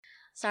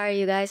Sorry,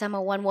 you guys. I'm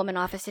a one-woman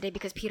office today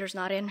because Peter's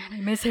not in. I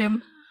miss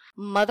him.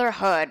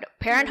 Motherhood,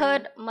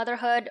 parenthood,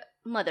 motherhood.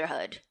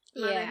 Motherhood,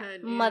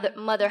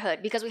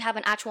 because we have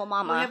an actual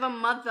mama. We have a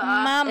mother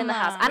in the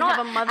house. I know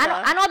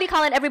I'll be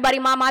calling everybody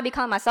mama. I'll be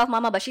calling myself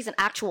mama, but she's an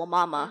actual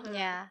mama.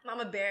 Yeah.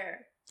 Mama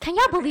bear. Can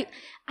y'all believe?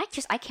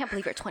 I can't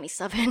believe you're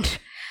 27.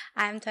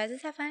 I'm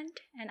 27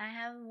 and I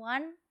have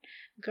one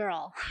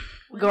girl.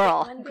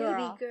 One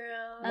baby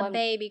girl. A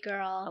baby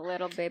girl. A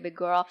little baby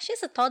girl.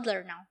 She's a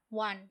toddler now.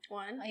 One.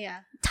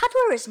 Yeah.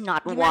 Toddler is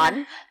not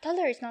one.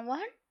 Toddler is not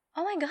one?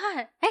 Oh my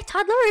god.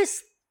 Toddler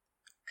is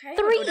Kayak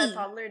 3. udah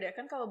toddler deh.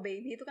 Kan kalau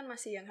baby itu kan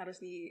masih yang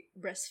harus di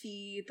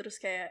breastfeed. Terus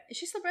kayak, is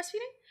she still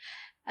breastfeeding?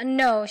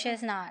 No,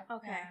 she's not.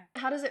 Okay. Yeah.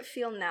 How does it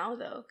feel now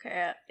though?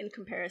 Kayak in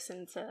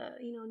comparison to,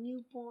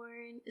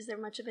 newborn? Is there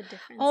much of a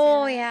difference?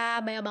 Oh yeah,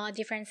 banyak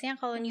banget difference-nya.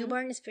 Kalau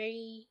newborn is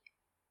very...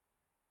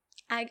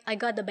 I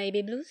got the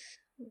baby blues.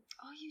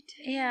 Oh, you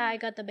did? Yeah, I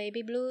got the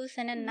baby blues.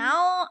 And then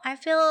now I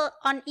feel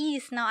on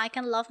ease. Now I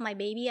can love my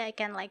baby. I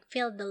can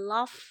feel the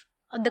love,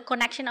 the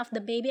connection of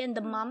the baby and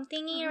the mom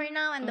thingy right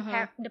now, and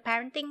the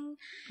parenting.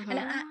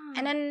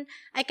 And then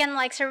I can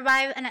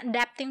survive and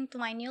adapting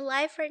to my new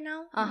life right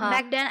now.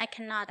 Back then I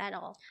cannot at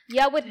all.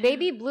 Yeah, with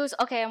baby blues.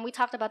 Okay, and we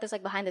talked about this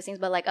behind the scenes,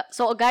 but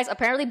so guys,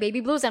 apparently baby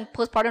blues and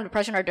postpartum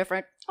depression are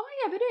different. Oh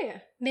yeah, beda ya?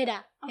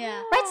 Beda.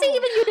 Yeah. Right? See,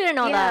 even you didn't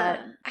know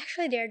that.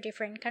 Actually, they're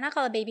different. Karena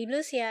kalau baby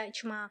blues ya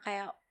cuma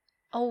kayak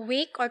a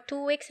week or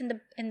 2 weeks in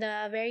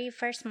the very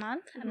first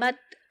month.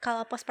 But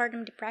kalau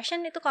postpartum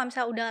depression itu kalau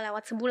misalnya udah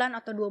lewat sebulan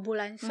atau 2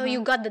 bulan, so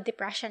you got the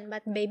depression.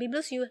 But baby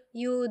blues you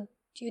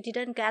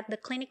didn't get the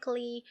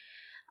clinically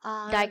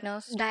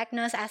diagnosed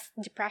as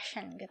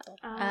depression gitu.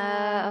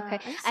 Okay.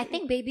 I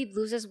think baby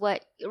blues is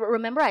what.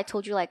 Remember, I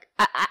told you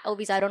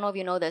Ovisa, I don't know if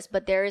you know this,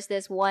 but there is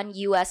this one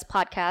U.S.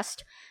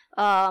 podcast.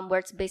 Where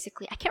it's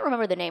basically, I can't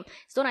remember the name.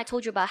 It's the one I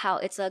told you about how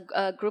it's a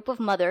group of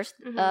mothers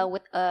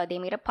with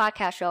they made a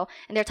podcast show,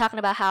 and they're talking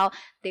about how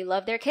they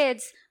love their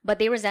kids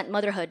but they resent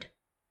motherhood.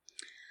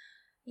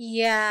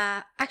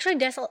 Yeah, actually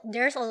there's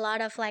a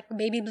lot of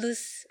baby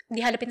blues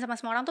dihadapin sama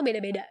semua orang tuh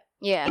beda-beda.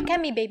 Yeah, it can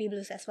be baby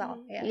blues as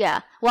well.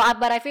 Yeah. Well,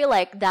 but I feel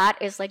like that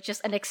is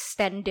just an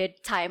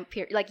extended time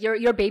period.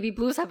 Your baby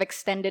blues have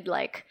extended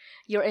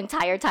your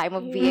entire time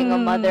of being a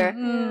mother,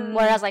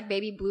 whereas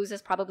baby blues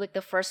is probably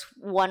the first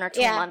 1 or 2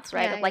 months,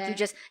 right?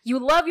 You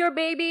love your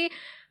baby,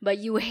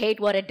 but you hate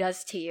what it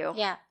does to you.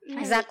 Yeah,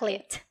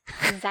 exactly.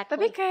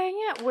 Tapi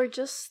kayaknya we're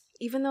just,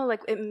 even though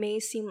it may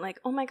seem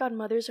oh my god,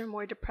 mothers are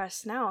more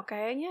depressed now,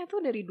 kayaknya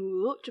itu dari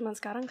dulu, cuman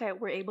sekarang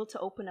kayak we're able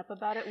to open up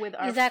about it with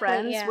our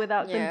friends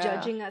without them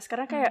judging us.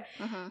 Karena kayak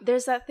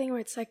there's that thing where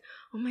it's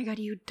oh my god,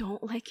 you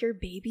don't like your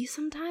baby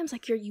sometimes,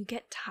 you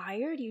get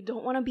tired, you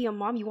don't want to be a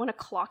mom, you want to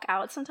clock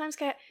out sometimes,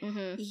 kayak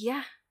kayak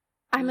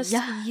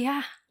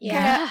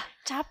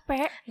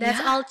capek.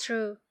 That's all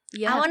true.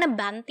 I want to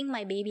banting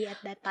my baby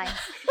at that time.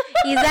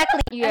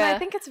 Exactly. And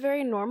I think it's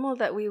very normal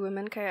that we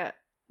women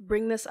kayak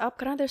bring this up,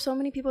 because there's so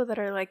many people that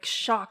are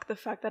shocked the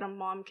fact that a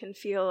mom can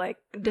feel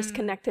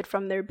disconnected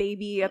from their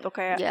baby atau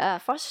kayak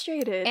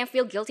frustrated and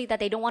feel guilty that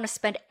they don't want to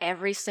spend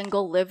every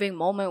single living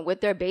moment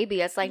with their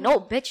baby. It's no,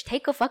 bitch,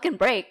 take a fucking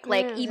break.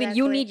 Even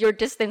you need your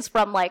distance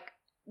from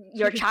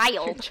your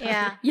child.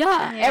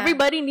 Yeah.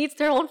 Everybody needs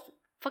their own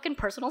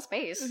fucking personal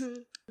space.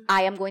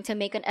 I am going to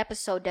make an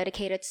episode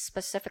dedicated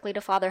specifically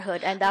to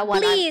fatherhood, and that one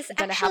please, I'm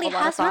gonna actually, have a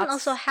lot of thoughts.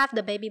 also have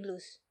the baby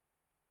blues.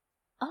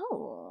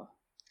 Oh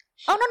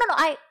no!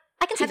 I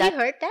can see that. Have you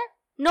heard that?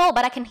 No,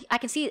 but I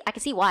can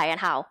see why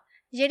and how.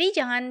 Jadi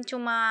jangan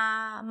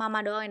cuma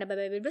mama doang yang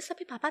dapat baby blues,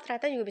 tapi papa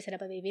ternyata juga bisa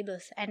dapat baby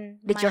blues. And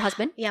did your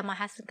husband? Yeah, my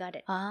husband got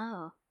it.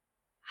 Oh,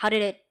 how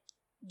did it?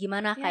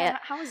 Gimana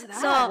kayak? How is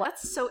that?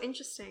 That's so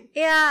interesting.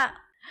 Yeah.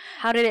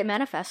 How did it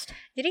manifest?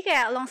 Jadi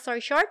kayak long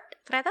story short,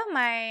 ternyata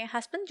my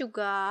husband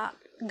juga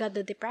got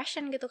the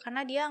depression gitu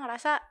karena dia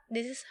ngerasa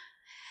this is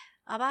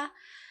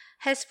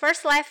his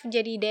first life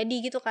jadi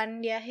daddy gitu kan,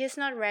 he's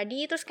not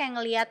ready, terus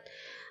kayak ngelihat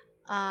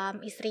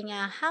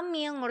istrinya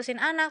hamil, ngurusin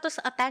anak,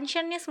 terus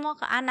attentionnya semua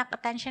ke anak,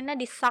 attentionnya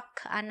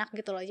disuck ke anak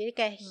gitu loh, jadi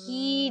kayak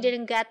he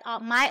didn't get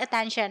my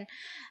attention.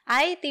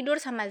 I tidur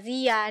sama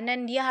Zia, and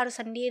then dia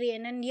harus sendiri,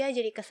 and then dia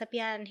jadi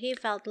kesepian, he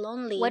felt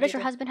lonely. Why does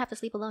your husband have to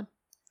sleep alone?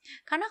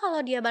 Karena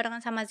kalau dia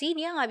barengan sama Z,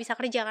 dia nggak bisa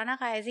kerja karena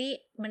kayak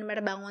Z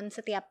benar-benar bangun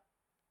setiap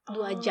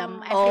 2 jam,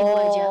 every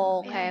 2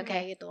 jam,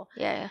 kayak gitu.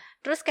 Yeah.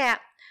 Terus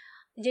kayak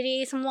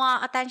jadi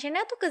semua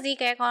attentionnya tuh ke Z,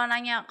 kayak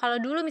kalau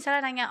dulu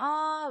misalnya nanya,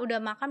 udah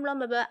makan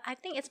belum, bla I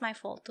think it's my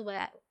fault tuh,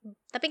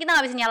 tapi kita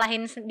nggak bisa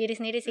nyalahin diri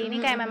sendiri sih. Ini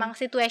kayak memang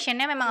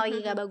situationnya memang lagi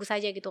gak bagus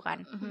aja gitu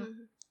kan.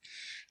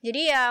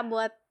 Jadi ya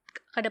buat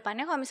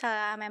kedepannya kalau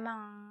misalnya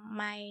memang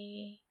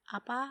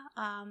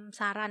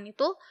saran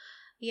itu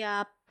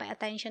ya pay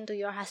attention to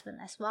your husband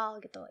as well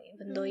gitu.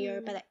 Even though you're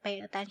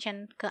pay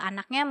attention ke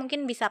anaknya,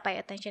 mungkin bisa pay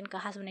attention ke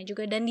husbandnya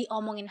juga, dan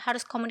diomongin.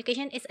 Harus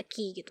communication is a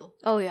key gitu.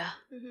 Oh yeah,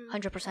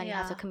 100% you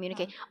have to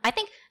communicate. I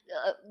think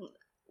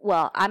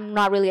well, I'm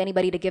not really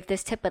anybody to give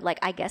this tip, but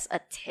I guess a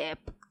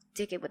tip,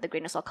 take it with a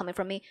grain of salt coming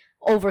from me,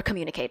 over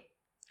communicate.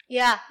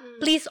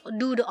 please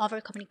do the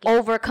over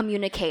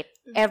communicate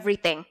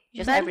everything,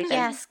 just everything.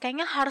 Yes,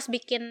 kayaknya harus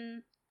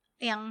bikin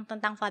yang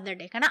tentang father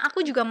day karena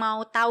aku juga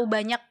mau tahu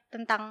banyak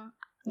tentang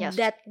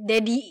that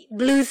daddy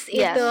blues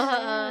itu.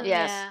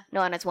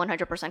 No, and it's 100%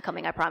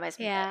 coming, I promise.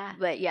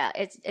 But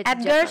it's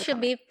Edgar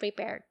should be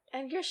prepared.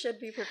 Edgar should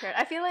be prepared.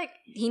 I feel like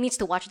he needs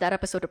to watch that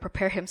episode to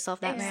prepare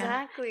himself. That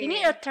exactly.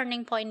 Ini a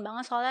turning point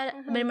banget soalnya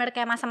benar-benar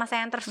kayak masa-masa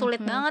yang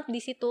tersulit banget di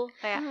situ.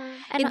 Kayak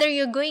either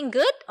you're going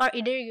good or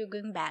either you're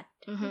going bad.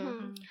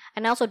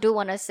 And I also do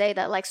want to say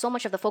that like so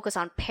much of the focus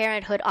on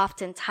parenthood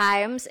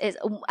oftentimes is,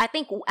 I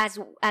think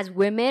as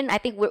women, I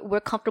think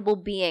we're comfortable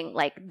being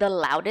like the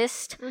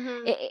loudest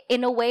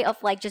in a way of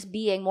like just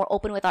being more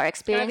open with our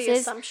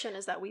experiences. The assumption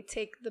is that we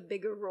take the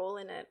bigger role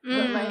in it.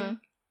 But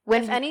like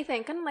if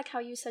anything, kind of like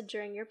how you said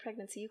during your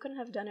pregnancy, you couldn't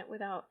have done it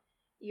without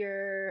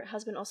your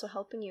husband also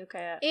helping you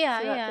kayak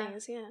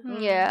things.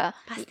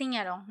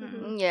 Pastinya dong.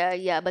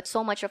 But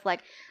so much of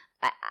like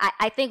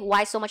I think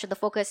why so much of the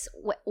focus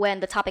when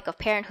the topic of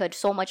parenthood,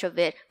 so much of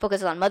it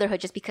focuses on motherhood,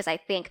 just because I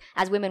think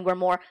as women we're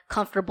more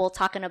comfortable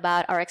talking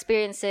about our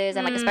experiences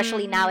and like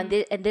especially now in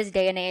this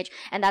day and age,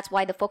 and that's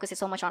why the focus is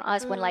so much on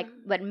us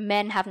when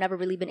men have never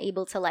really been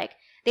able to like,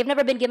 they've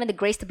never been given the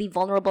grace to be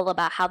vulnerable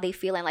about how they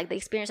feel and like the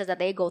experiences that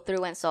they go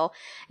through. And so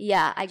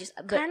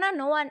karena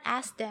no one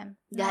asked them.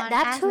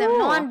 That too.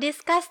 No one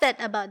discussed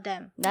that about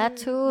them. That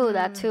too.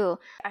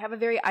 I have a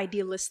very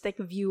idealistic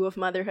view of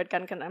motherhood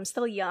kan I'm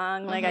still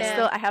young, like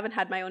I haven't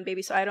had my own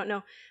baby, so I don't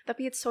know.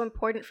 Tapi it's so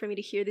important for me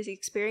to hear these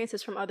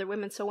experiences from other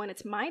women, so when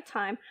it's my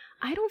time,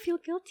 I don't feel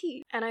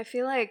guilty. And I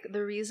feel like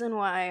the reason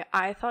why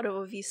I thought of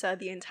Ovisa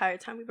the entire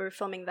time we were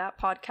filming that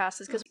podcast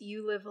is because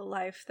you live a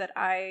life that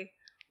I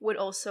would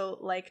also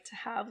like to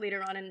have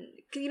later on, and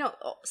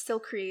still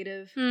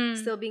creative,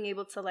 still being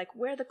able to like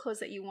wear the clothes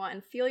that you want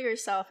and feel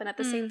yourself, and at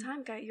the same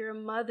time, guy, you're a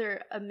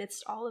mother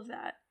amidst all of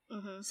that.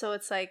 So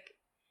it's like,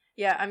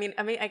 I mean,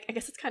 I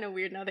guess it's kind of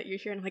weird now that you're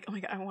here and I'm like, oh my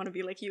god, I want to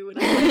be like you when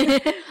I'm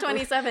like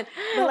 27.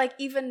 But like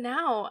even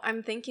now,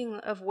 I'm thinking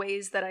of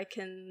ways that I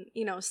can,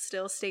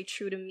 still stay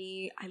true to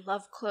me. I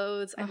love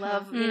clothes. I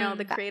love,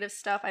 the creative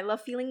stuff. I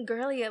love feeling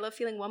girly. I love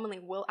feeling womanly.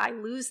 Will I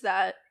lose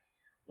that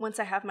once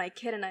I have my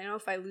kid? And I know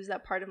if I lose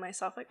that part of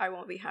myself, like I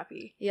won't be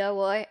happy. Yeah,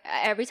 well,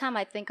 every time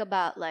I think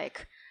about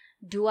like,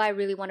 do I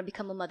really want to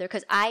become a mother?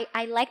 Because I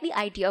like the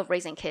idea of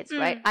raising kids,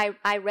 right?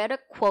 I read a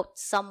quote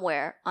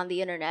somewhere on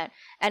the internet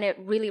and it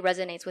really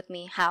resonates with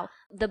me, how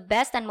the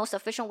best and most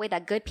efficient way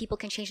that good people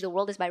can change the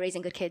world is by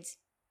raising good kids.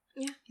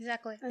 Yeah,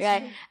 exactly.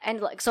 Right.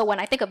 And like, so when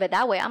I think of it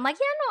that way, I'm like,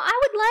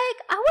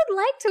 I would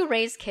like to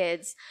raise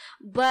kids,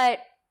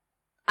 but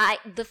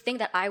the thing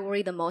that I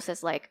worry the most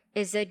is like,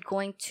 is it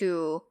going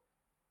to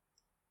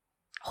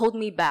hold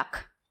me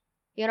back?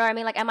 You know what I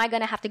mean? Like, am I going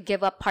to have to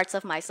give up parts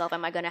of myself?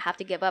 Am I going to have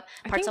to give up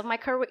parts of my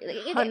career?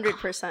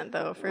 100%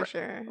 though, for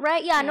sure.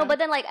 Right? Yeah, no, but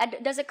then like,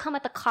 does it come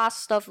at the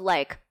cost of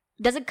me?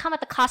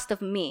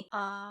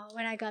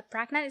 When I got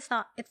pregnant, it's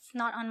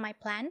not on my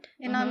plan.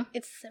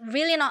 It's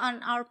really not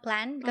on our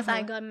plan because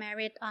I got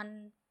married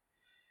on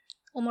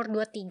umur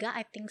 23,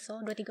 I think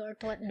so. 23 or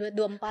 24.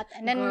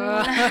 And then,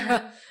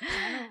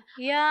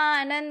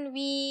 and then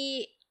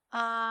we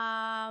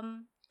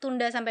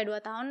tunda sampai 2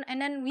 tahun,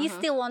 and then we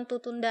still want to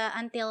tunda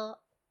until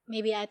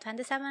maybe at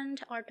 27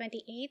 or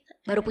 28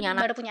 baru punya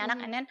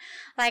anak, and then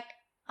like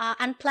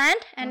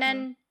unplanned, and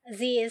then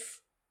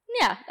this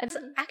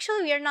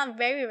actually we are not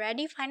very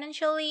ready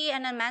financially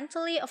and then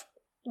mentally. Of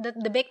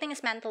the big thing is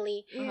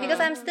mentally,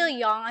 because I'm still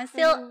young,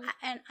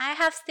 and I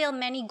have still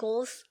many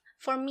goals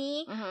for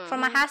me,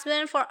 for my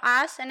husband, for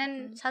us, and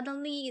then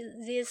suddenly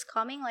this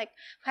coming, like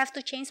we have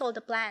to change all the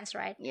plans,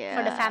 right?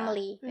 For the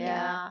family.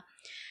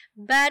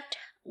 But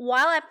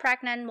while I'm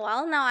pregnant,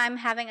 now I'm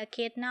having a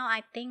kid now,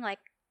 I think like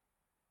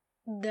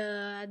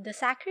the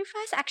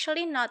sacrifice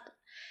actually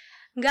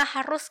nggak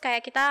harus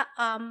kayak kita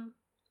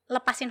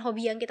lepasin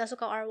hobi yang kita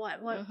suka or what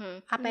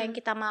apa yang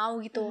kita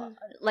mau gitu.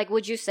 Like,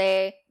 would you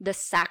say the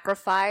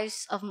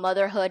sacrifice of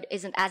motherhood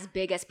isn't as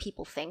big as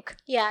people think?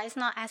 Yeah, it's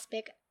not as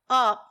big.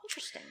 Oh,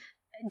 interesting.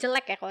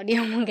 Jelek ya kalau dia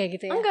ngomong kayak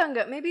gitu ya.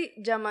 Enggak. Maybe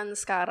zaman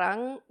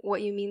sekarang,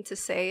 what you mean to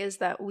say is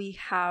that we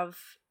have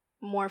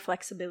more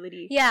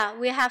flexibility. Yeah,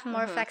 we have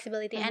more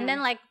flexibility. And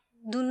then like,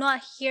 do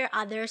not hear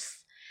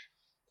others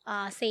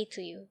say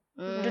to you.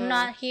 Do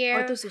not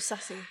hear itu susah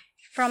sih.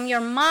 From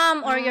your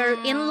mom or your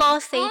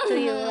in-laws say to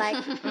you like,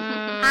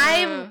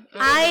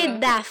 I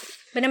deaf.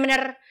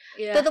 Bener-bener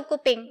tutup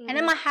kuping. And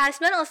then my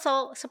husband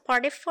also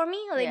supportive for me.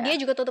 Like dia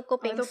juga tutup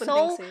kuping.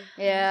 So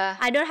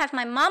I don't have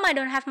my mom, I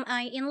don't have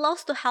my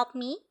in-laws to help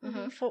me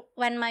for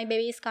when my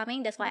baby is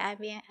coming. That's why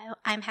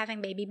I'm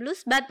having baby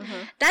blues. But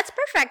that's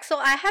perfect. So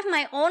I have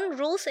my own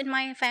rules in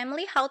my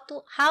family how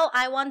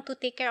I want to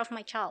take care of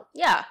my child.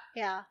 Yeah.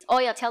 Oh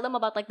yeah, tell them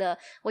about like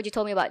what you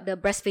told me about the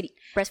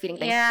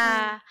breastfeeding thing.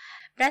 Yeah.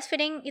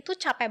 Breastfeeding itu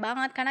capek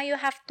banget karena you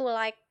have to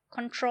like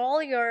control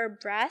your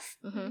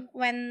breast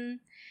when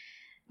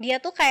dia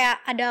tuh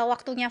kayak ada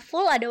waktunya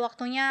full, ada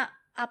waktunya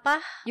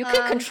apa? You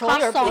can control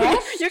your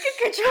boobs. You can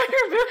control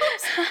your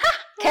boobs.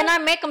 Can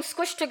I make them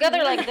squish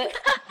together like that?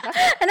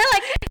 And then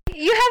like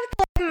You have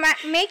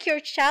to make your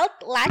child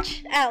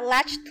latch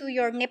to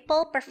your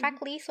nipple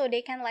perfectly so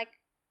they can like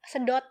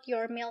sedot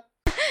your milk.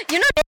 You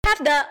know they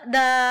have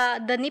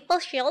the nipple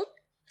shield.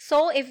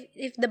 So if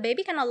the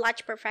baby cannot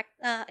latch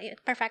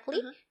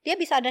perfectly, dia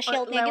bisa ada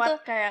shieldnya gitu.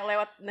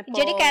 Lewat nipple.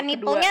 Jadi kayak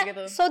nipplenya,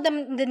 gitu. So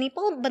the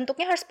nipple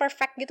bentuknya harus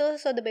perfect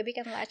gitu, so the baby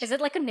can latch. Is it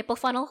like a nipple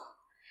funnel?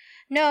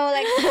 No,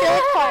 like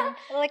silicone,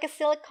 like a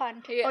silicone.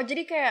 Yeah. Oh,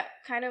 jadi kayak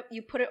kind of you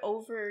put it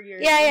over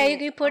your. Yeah,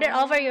 you put it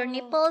over your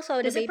nipple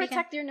so Does the baby it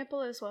protect your nipple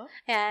as well?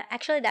 Yeah,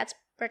 actually that's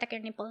protect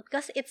your nipple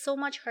because it's so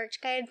much hurt.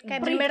 Kayak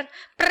bener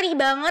perih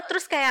banget,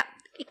 terus kayak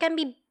it can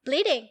be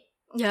bleeding.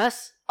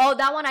 Yes. Oh,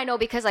 that one I know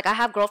because like I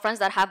have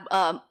girlfriends that have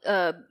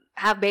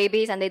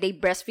babies and they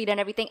breastfeed and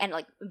everything, and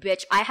like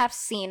bitch, I have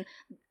seen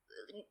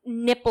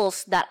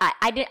nipples that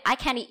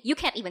you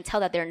can't even tell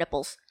that they're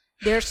nipples.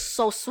 They're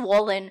so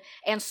swollen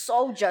and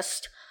so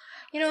just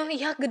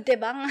ya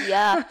gede banget.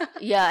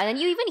 Yeah. And then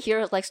you even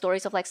hear like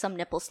stories of like some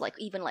nipples like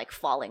even like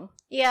falling.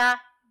 Yeah.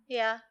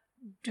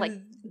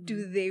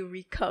 Do they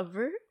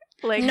recover?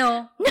 Like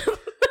no.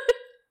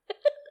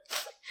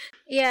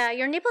 Yeah,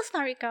 your nipples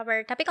not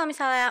recover. Tapi kalau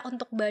misalnya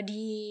untuk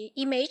body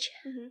image,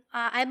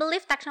 I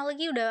believe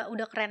teknologi udah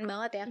keren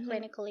banget ya,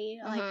 clinically.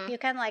 Like you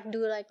can like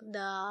do like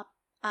the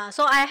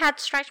so I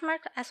had stretch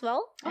mark as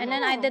well, and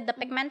then I did the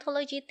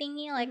pigmentology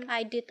thingy, like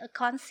I did a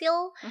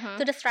conceal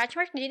to the stretch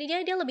mark. Jadi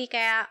dia lebih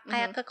kayak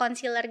ke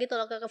concealer gitu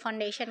loh, ke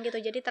foundation gitu.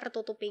 Jadi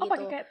tertutupi gitu.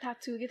 Pakai kayak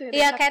tattoo gitu ya?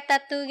 Iya, kayak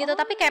tattoo gitu,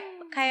 tapi kayak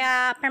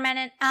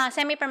permanent,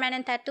 semi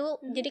permanent tattoo.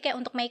 Jadi kayak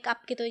untuk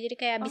makeup gitu. Jadi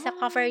kayak bisa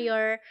cover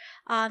your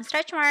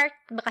stretch mark,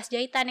 bekas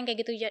jahitan yang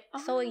kayak gitu.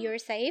 So you're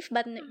safe,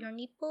 but your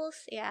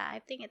nipples, yeah,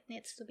 I think it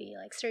needs to be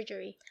like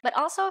surgery. But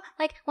also,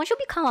 like once you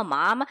become a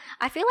mom,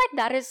 I feel like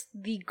that is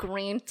the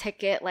green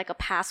ticket, like a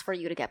pass for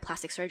you to get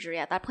plastic surgery.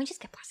 At that point,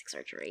 just get plastic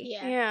surgery.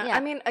 Yeah.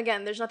 I mean,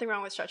 again, there's nothing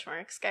wrong with stretch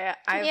marks.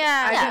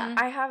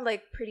 I have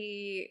like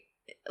pretty,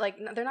 like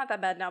they're not that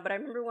bad now, but I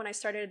remember when I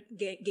started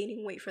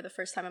gaining weight for the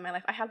first time in my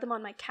life, I had them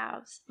on my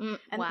calves.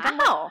 And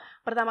wow.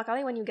 Pertama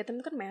kali when you get them,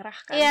 itu kan merah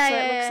kan. Yeah, so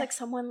it looks like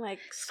someone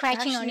like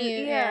scratching on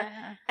you.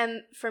 Yeah.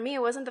 And for me,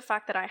 it wasn't the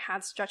fact that I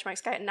had stretch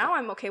marks. Now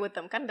I'm okay with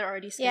them. Kan they're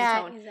already skin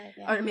tone.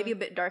 Exactly. Or maybe a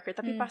bit darker.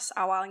 Tapi pas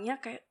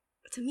awalnya kayak,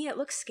 to me it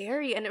looks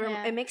scary, and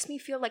it makes me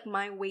feel like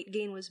my weight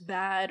gain was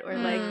bad, or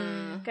like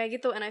kayak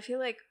gitu. And I feel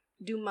like,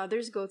 do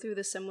mothers go through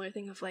the similar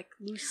thing of like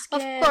loose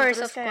skin? Of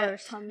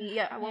course. Tummy.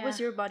 Yeah. What was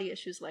your body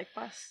issues like,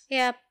 pas?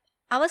 Yeah,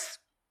 I was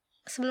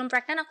sebelum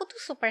pregnant aku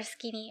tuh super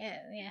skinny.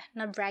 Yeah,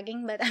 not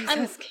bragging, but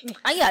I'm so skinny.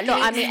 Yeah, no,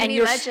 I mean, and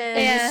you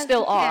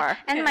still are.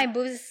 Yeah. And my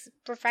boobs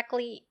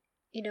perfectly,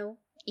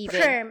 even.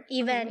 Firm,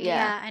 even.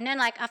 Yeah. And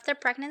then like after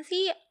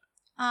pregnancy,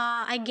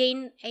 I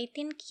gained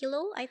 18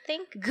 kilo, I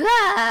think.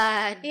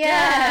 God.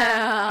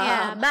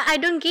 Yeah. But I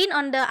don't gain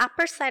on the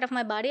upper side of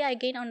my body. I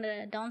gain on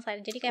the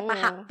downside. Jadi kayak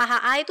paha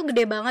I itu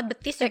gede banget,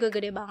 betis juga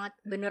gede banget.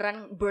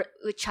 Beneran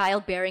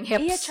childbearing hips.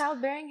 Iya,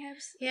 childbearing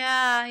hips.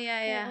 Yeah.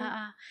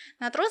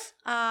 Nah terus,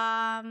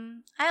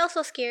 I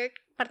also scared.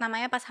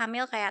 Pertamanya pas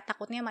hamil kayak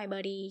takutnya my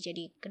body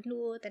jadi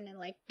gendut, and then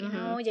like you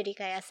know jadi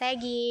kayak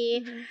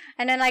saggy,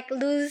 and then like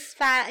loose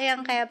fat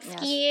yang kayak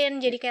skin,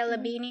 jadi kayak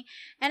lebih ini,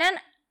 and then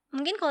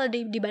mungkin kalau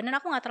di badan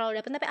aku nggak terlalu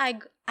dapet, tapi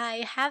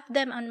I have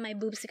them on my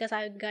boobs because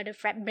I got a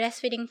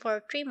breastfeeding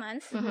for 3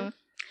 months.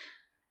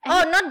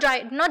 Oh, not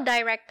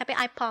direct, tapi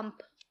I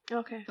pump.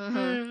 Okay.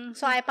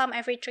 So I pump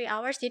every 3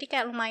 hours, jadi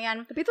kayak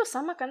lumayan. Tapi itu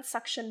sama kan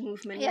suction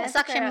movement. Yeah,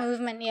 suction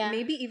movement. Yeah.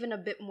 Maybe even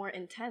a bit more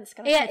intense.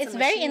 Yeah, it's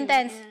very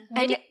intense.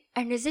 Yeah.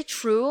 And is it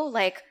true?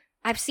 Like,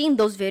 I've seen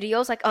those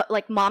videos,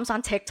 like moms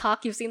on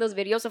TikTok. You've seen those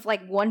videos of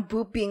like one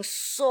boob being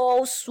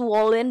so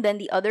swollen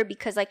than the other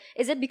because like,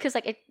 is it because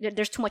like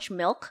there's too much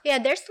milk? Yeah,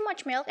 there's too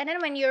much milk, and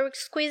then when you're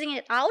squeezing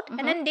it out,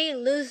 and then they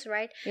lose,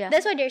 right? Yeah.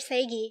 That's why they're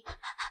saggy.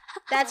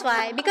 That's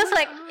why, because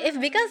like if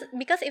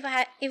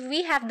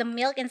we have the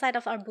milk inside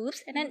of our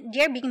boobs, and then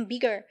they're being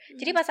bigger.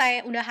 Jadi pas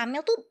saya udah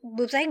hamil tuh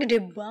boobs saya gede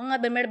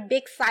banget, bener-bener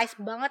big size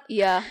banget.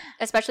 Yeah,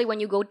 especially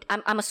when you go.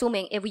 I'm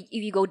assuming if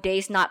you go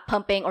days not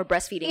pumping or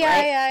breastfeeding,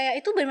 right? Yeah.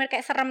 Itu bener-bener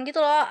kayak serem gitu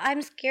loh.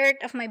 I'm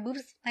scared of my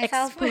boobs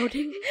myself.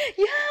 Exploding.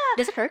 Yeah.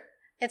 Does it hurt?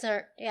 It's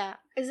hurt.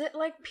 Yeah. Is it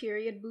like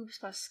period boobs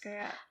pas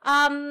kayak?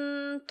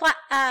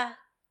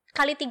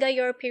 Kali 3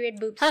 your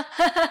period boobs.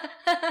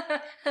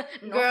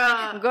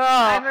 Girl,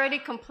 I've already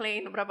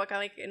complained berapa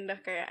kali ke Indah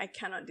kayak I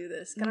cannot do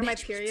this karena my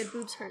period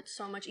boobs hurt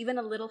so much. Even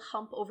a little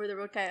hump over the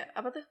road kayak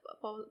apa tuh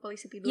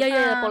polisi tidur.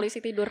 Yeah, polisi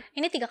tidur.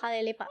 Ini 3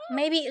 kali lipat,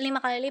 maybe 5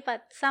 kali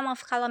lipat. Some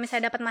of kalau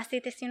misalnya dapat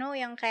mastitis,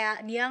 yang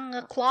kayak dia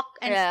nge-clog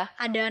and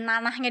ada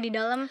nanahnya di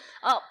dalam.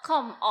 Oh,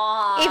 come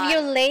on. If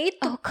you're late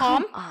to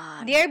pump,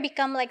 they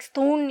become like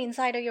stone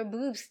inside of your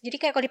boobs. Jadi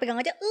kayak kalau dipegang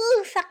aja,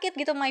 sakit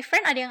gitu. My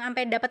friend ada yang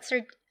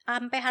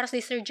sampai harus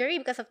di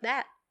surgery because of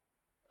that.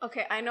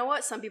 Okay, I know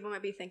what some people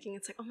might be thinking.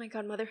 It's like, oh my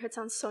god, motherhood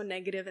sounds so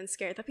negative and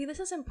scary. Tapi this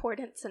is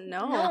important to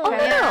know. No,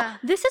 no.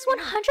 This is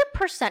 100%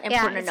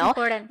 important to know.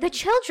 Important. The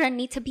children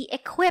need to be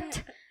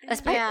equipped,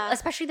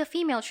 especially the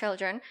female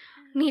children.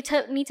 need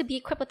to be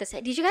equipped with this. Are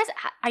you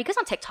guys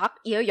on TikTok?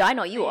 Yeah, I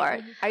know you are.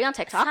 Are you on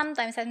TikTok?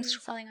 Sometimes I'm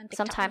scrolling on TikTok.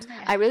 Sometimes.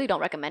 I really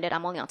don't recommend it.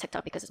 I'm only on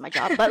TikTok because it's my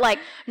job. But like,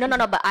 no.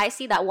 But I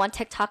see that one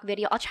TikTok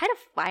video. I'll try to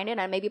find it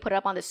and maybe put it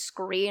up on the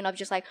screen of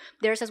just like,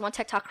 there's this one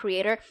TikTok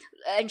creator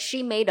and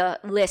she made a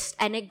list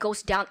and it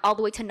goes down all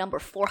the way to number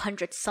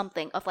 400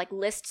 something of like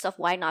lists of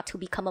why not to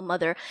become a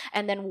mother.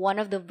 And then one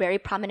of the very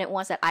prominent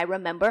ones that I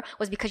remember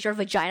was because your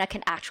vagina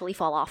can actually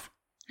fall off.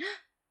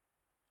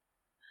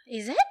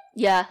 Is it?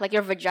 Yeah, like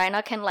your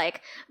vagina can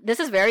like, this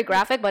is very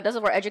graphic, but this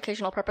is for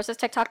educational purposes.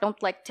 TikTok,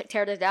 don't like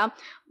tear this down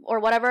or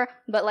whatever.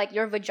 But like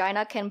your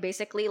vagina can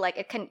basically like,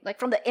 it can like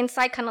from the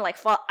inside kind of like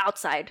fall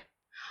outside.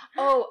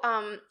 Oh,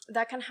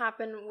 that can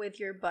happen with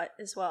your butt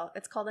as well.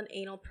 It's called an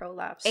anal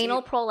prolapse.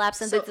 Anal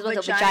prolapse, and so this was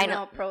a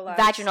vaginal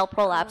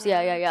prolapse.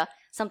 Yeah.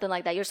 Something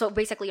like that. So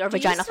basically your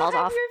vagina falls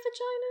off. Your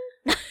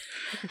vagina?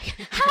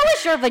 How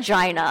is your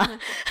vagina?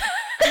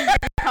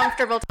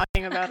 Comfortable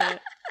talking about it.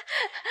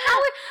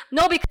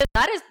 No, because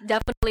that is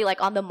definitely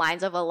like on the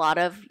minds of a lot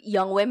of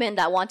young women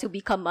that want to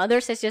become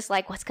mothers. It's just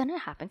like, what's gonna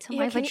happen to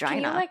my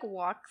vagina? Can you like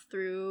walk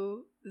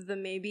through the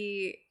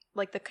maybe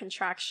like the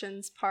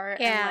contractions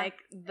part and like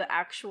the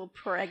actual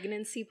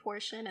pregnancy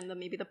portion and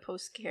maybe the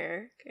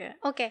post-care?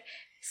 Okay,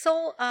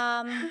 so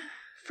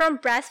from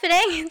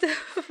breastfeeding to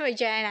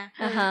vagina.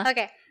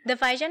 Okay, the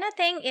vagina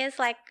thing is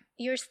like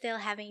you're still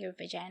having your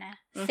vagina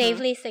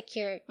safely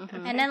secured,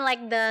 and then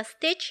like the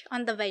stitch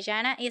on the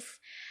vagina is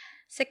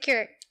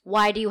secured.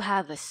 Why do you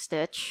have a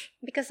stitch?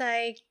 Because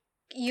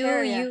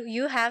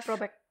you have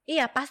robek.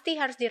 Iya, pasti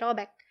harus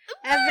dirobek.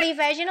 Every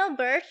vaginal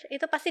birth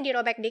itu pasti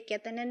dirobek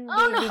dikit and then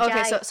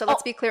Okay, so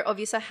let's be clear.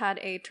 Ovisa had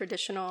a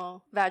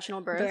traditional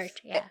vaginal birth.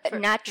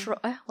 Natural.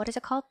 What is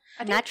it called?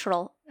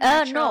 Natural.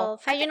 No.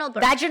 Vaginal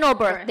birth. Vaginal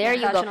birth. There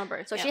you vaginal go.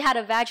 Birth, so she had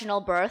a vaginal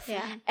birth.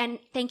 Yeah. And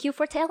thank you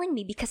for telling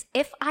me, because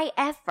if I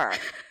ever,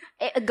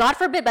 God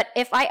forbid, but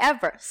if I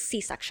ever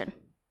C-section.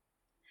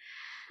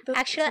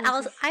 Actually,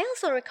 I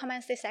also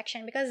recommend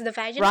C-section because the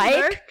vaginal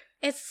birth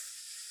is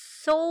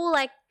so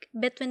like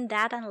between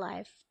that and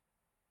life.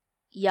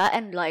 Yeah,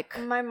 and like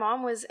my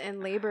mom was in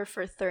labor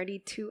for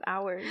 32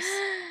 hours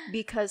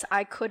because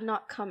I could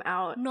not come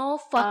out. No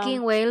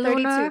fucking way,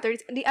 Lunar.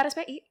 32. Di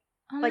RSPI.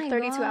 Like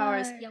 32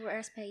 hours. Yeah,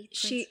 we're RSPI.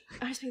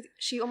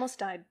 She almost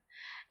died.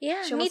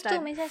 Yeah, me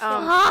too.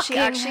 She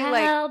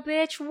actually hell,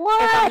 bitch,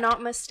 what? If I'm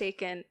not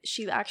mistaken,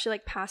 she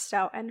actually like passed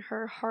out and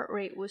her heart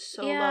rate was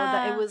so low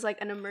that it was like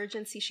an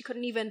emergency. She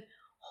couldn't even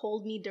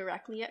hold me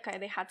directly yet. Kayak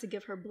they had to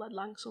give her blood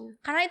langsung.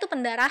 Karena itu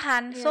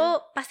pendarahan. Yeah. So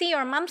pasti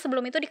your mom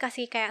sebelum itu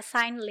dikasih kayak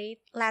sign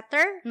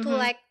letter to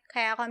like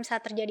kayak kalau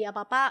misalnya terjadi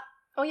apa-apa.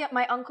 Oh yeah,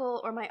 my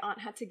uncle or my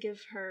aunt had to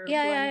give her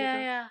blood.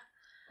 Yeah.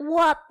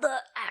 What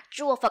the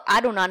actual fuck? I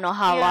do not know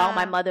how long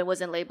my mother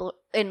was in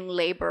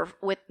labor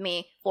with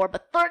me for,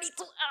 but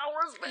 32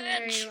 hours,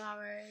 bitch. 32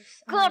 hours.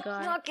 God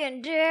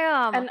fucking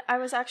damn. And I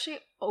was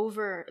actually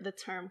over the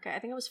term. I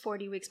think it was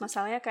 40 weeks.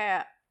 Masalahnya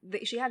kayak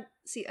she had,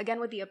 see, again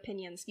with the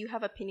opinions, you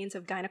have opinions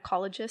of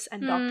gynecologists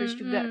and doctors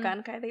juga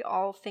kan, kayak they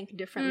all think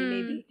differently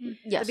maybe.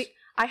 Yes.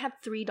 I had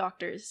 3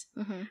 doctors.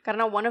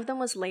 Karena one of them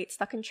was late,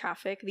 stuck in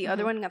traffic. The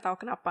other one nggak tahu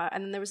kenapa.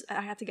 And then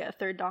I had to get a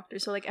 3rd doctor.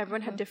 So like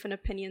everyone had different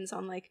opinions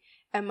on like,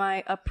 am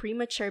I a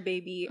premature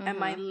baby?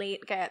 Am I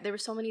late? Kayak there were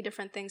so many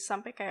different things.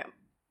 Sampai kayak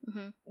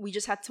we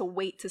just had to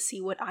wait to see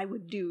what I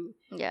would do.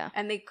 Yeah.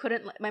 And they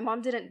couldn't, my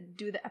mom didn't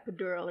do the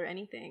epidural or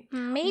anything.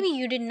 Maybe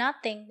you did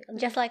nothing,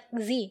 just like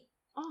Z.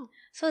 Oh.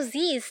 So Z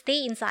is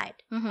stay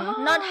inside,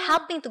 not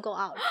helping to go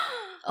out.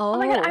 Oh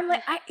my god, I'm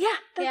like,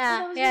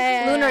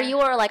 Lunar, you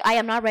were like, I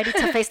am not ready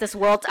to face this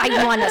world. I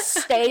want to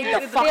stay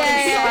the fucking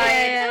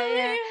inside.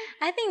 Yeah.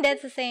 I think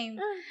that's the same.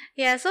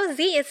 Yeah, so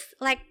Z is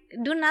like,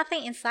 do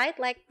nothing inside.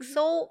 Like,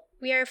 so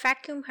we are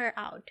vacuum her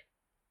out.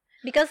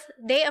 Because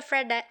they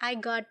afraid that I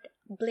got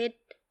bleed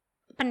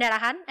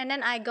pendarahan and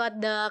then I got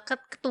the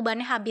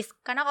ketubannya habis.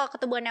 Karena kalau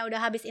ketubannya udah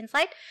habis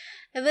inside,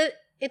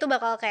 itu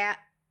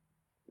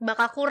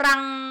bakal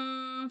kurang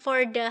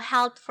for the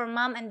health for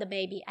mom and the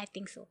baby. I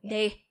think so.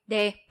 Yeah.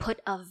 They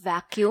put a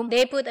vacuum.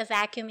 They put a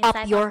vacuum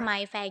inside of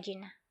my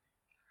vagina.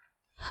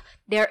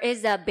 There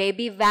is a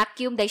baby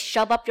vacuum. They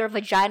shove up your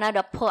vagina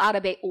to pull out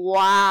a baby.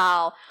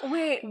 Wow.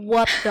 Wait.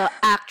 What the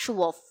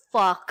actual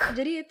fuck?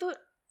 Jadi itu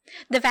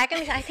the vacuum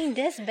is, I think,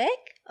 this big.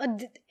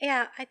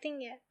 Yeah, I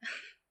think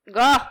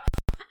Girl.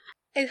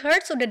 It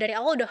hurts. Udah dari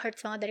awal udah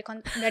hurts banget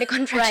dari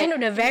contraction.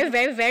 Udah very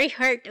very very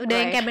hurt. Udah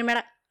yang kayak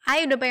bener-bener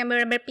udah pengen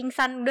bener-bener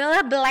pingsan.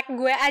 Udahlah belak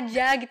gue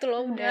aja gitu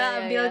loh.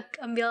 Udah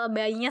ambil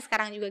bayinya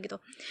sekarang juga gitu.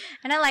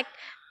 And then like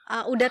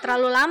udah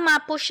terlalu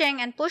lama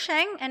pushing and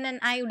then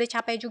I udah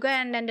capek juga,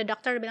 and then the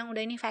doctor bilang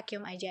udah ini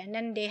vacuum aja, and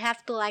then they have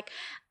to like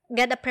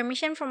get the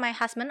permission from my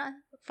husband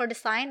for the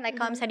sign like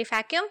kalau misalnya di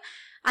vacuum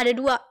ada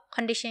 2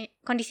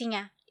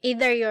 kondisinya,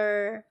 either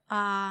your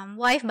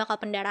wife bakal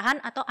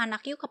pendarahan atau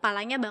anak you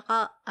kepalanya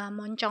bakal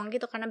moncong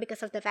gitu karena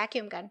because of the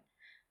vacuum kan,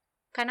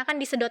 karena kan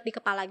disedot di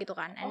kepala gitu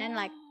kan, and then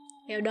like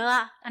ya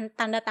udahlah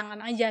tanda tangan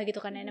aja gitu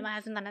kan, and then my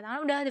husband tanda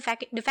tangan udah di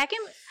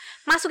vacuum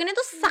masukinnya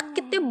tuh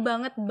sakitnya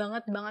banget.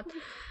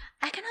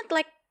 I cannot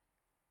like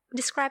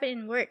describe it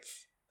in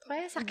words.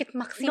 Pokoknya sakit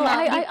maksimal.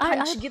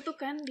 Punch gitu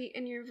kan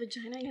in your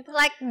vagina gitu.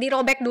 Like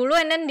dirobek dulu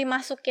and then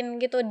dimasukin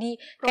gitu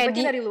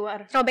robeknya dari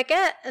luar.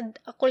 Robeknya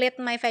kulit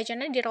my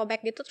vagina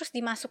dirobek gitu terus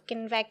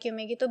dimasukin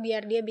vacuumnya gitu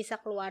biar dia bisa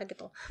keluar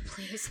gitu.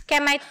 Please.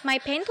 Kayak my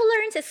pain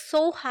tolerance is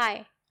so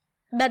high.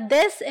 But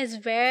this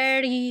is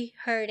very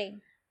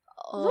hurting.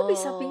 Lo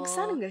bisa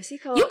pingsan gak sih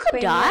kalau you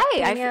could die.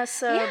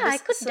 I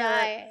could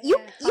die. You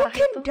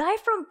can die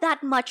from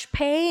that much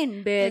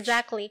pain, bitch.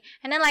 Exactly.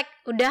 And then like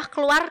udah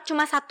keluar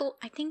cuma 2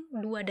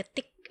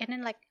 detik and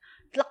then like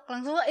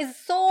langsung is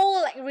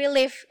so like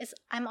relief is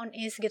I'm on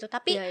ease gitu.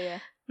 Tapi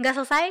nggak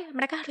selesai,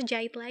 mereka harus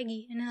jahit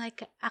lagi. And then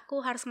like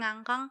aku harus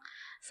ngangkang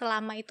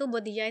selama itu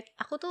buat dijahit.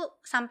 Aku tuh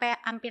sampai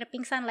hampir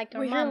pingsan like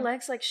your mom. Your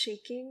legs like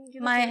shaking?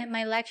 Gitu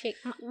my leg shake.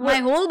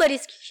 My whole body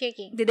is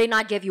shaking. Did they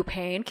not give you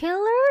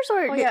painkillers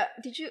or? Oh yeah,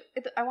 did you?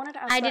 I wanted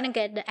to ask. I didn't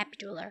get the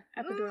epidural.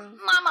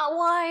 Mama,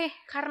 why?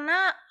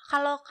 Karena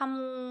kalau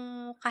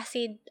kamu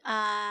kasih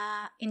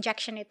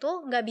injection itu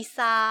nggak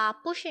bisa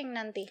pushing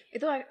nanti.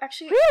 Itu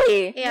actually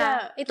really?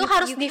 Yeah. Itu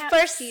harus di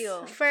first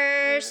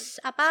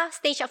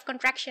stage of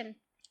contraction.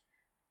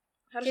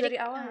 Harus dari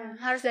awal.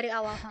 Harus dari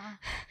awal.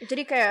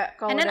 Jadi kayak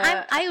kalau and then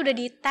I udah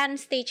di 10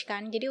 stage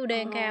kan, jadi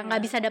udah yang kayak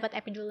nggak bisa dapat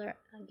epidural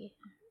lagi.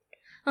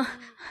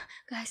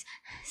 Guys,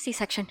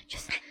 C-section.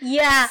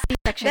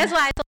 C-section. That's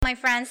why I told my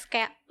friends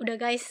kayak udah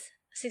guys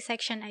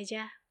C-section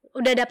aja.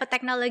 Udah dapat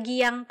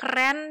teknologi yang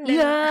keren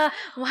dan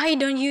why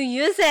don't you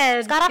use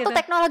it? Sekarang tuh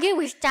teknologi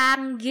wis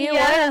canggih,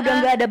 udah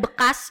nggak ada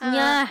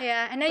bekasnya.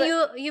 And then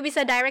you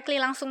bisa directly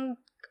langsung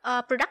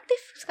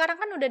produktif. Sekarang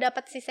kan udah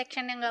dapat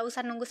C-section yang nggak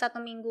usah nunggu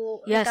 1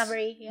 minggu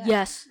recovery.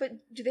 Yes.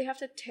 But do they have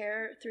to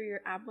tear through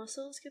your ab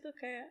muscles gitu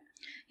kayak?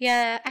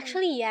 Yeah,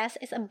 actually yes,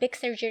 it's a big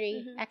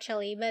surgery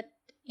actually, but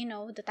you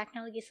know the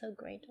technology is so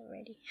great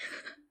already.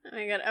 Oh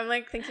my god, I'm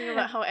like thinking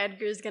about how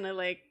Edgar's gonna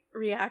like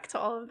react to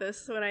all of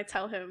this when I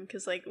tell him,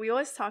 because like we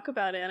always talk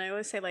about it and I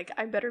always say like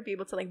I better be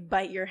able to like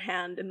bite your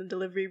hand in the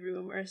delivery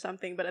room or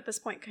something, but at this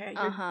point okay,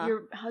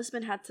 your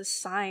husband had to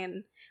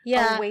sign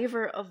a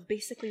waiver of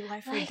basically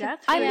life or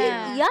death. I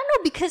mean,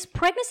 because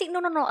pregnancy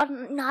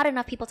not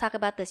enough people talk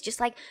about this. Just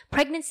like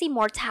pregnancy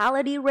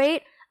mortality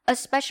rate,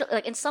 especially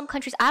like in some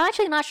countries, I'm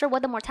actually not sure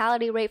what the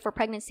mortality rate for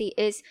pregnancy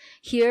is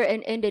here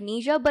in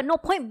Indonesia, but no,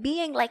 point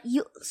being like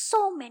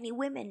so many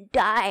women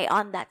die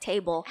on that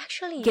table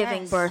actually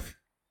giving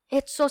birth.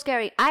 It's so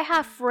scary. I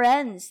have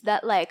friends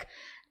that like,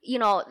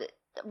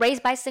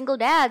 raised by single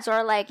dads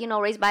or like,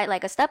 raised by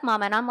like a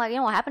stepmom, and I'm like,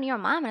 what happened to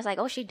your mom? And it's like,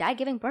 oh, she died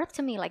giving birth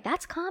to me. Like,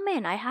 that's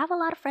common. I have a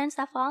lot of friends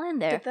that fall in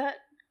there. Did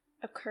that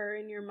occur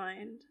in your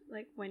mind,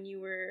 like when you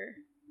were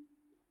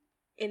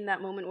in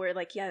that moment where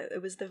like,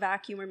 it was the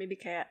vacuum, or maybe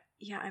kayak,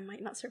 I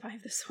might not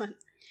survive this one?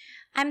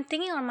 I'm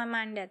thinking on my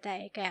mind that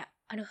day kayak,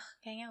 aduh,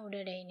 kayaknya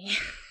udah deh ini.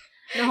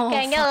 No,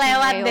 kayaknya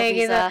lewat deh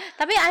gitu.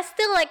 Tapi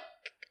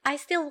I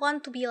still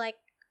want to be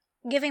like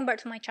giving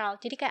birth to my child.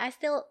 Jadi kayak I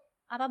still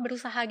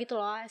berusaha gitu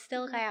loh. I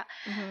still kayak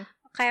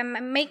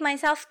make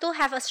myself to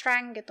have a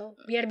strength gitu,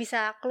 biar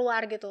bisa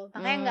keluar gitu.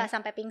 Makanya nggak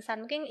sampai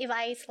pingsan. Mungkin if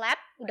I slept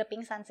udah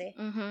pingsan sih.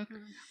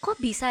 Kok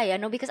bisa ya?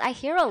 No, because I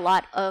hear a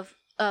lot of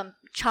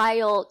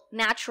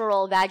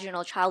natural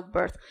vaginal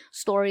childbirth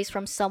stories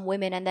from some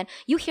women, and then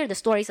you hear the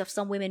stories of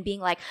some women being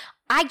like,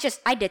 I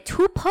did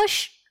 2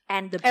 push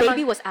and the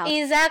baby was out.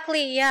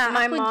 Exactly, yeah.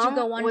 My mom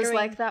was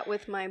like that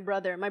with my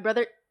brother. My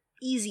brother,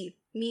 easy.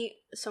 Me,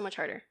 so much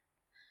harder.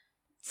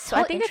 So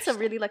I think it's a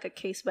really like a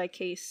case by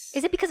case.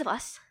 Is it because of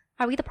us?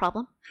 Are we the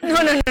problem? No.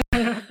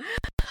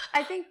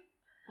 I think,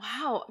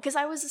 wow, because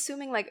I was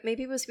assuming like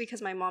maybe it was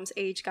because my mom's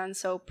age gone,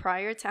 so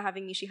prior to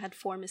having me, she had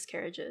 4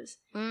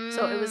 miscarriages.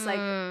 So it was like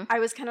I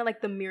was kind of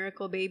like the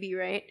miracle baby,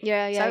 right?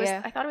 Yeah.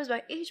 So I thought it was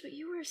by age, but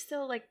you were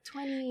still like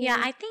 20. Yeah,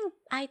 I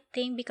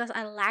think because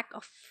I lack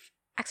of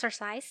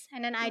exercise,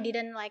 and then I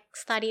didn't like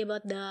study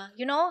about the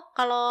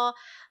kalau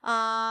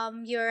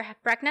you're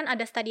pregnant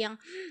ada study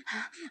yang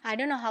I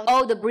don't know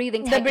how the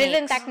breathing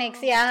techniques.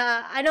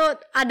 Yeah, I know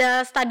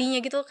ada studinya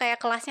gitu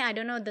kayak kelasnya, I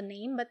don't know the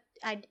name, but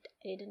I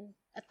didn't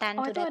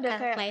attend to that kind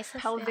of places.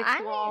 Pelvic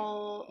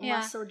wall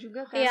muscle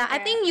juga kan. Yeah,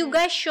 I think you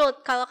guys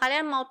should, kalau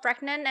kalian mau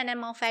pregnant and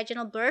then mau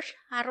vaginal birth,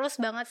 harus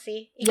banget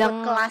sih ikut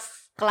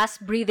kelas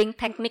breathing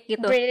technique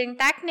gitu. Breathing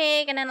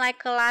technique, and then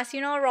like kelas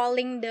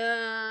rolling the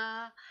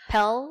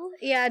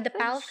the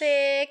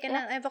pelvic, and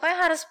then pokoknya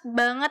harus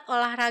banget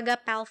olahraga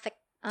pelvic.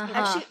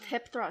 Actually,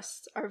 hip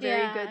thrusts are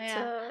very good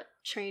to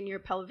train your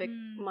pelvic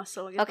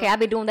muscle. Okay,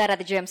 I've been doing that at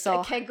the gym.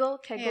 So Kegel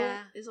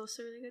is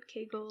also really good.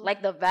 Kegel,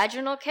 like the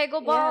vaginal Kegel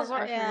balls.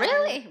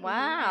 Really?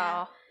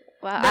 Wow.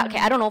 Wow.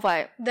 Okay, I don't know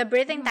if the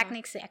breathing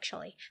techniques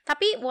actually.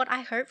 Tapi what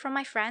I heard from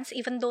my friends,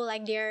 even though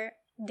like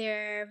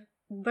their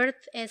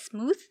birth is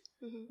smooth,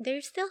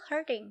 they're still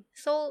hurting.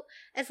 So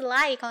it's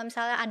like kalau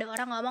misalnya ada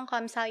orang ngomong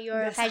kalau misalnya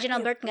your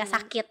vaginal birth nggak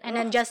sakit, and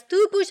then just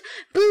 2 push,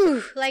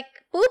 poof, like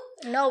poop,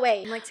 no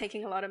way. I'm like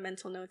taking a lot of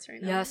mental notes right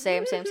now. Yeah,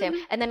 same.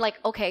 And then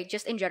like, okay,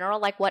 just in general,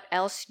 like what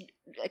else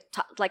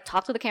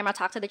talk to the camera,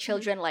 talk to the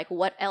children. Like,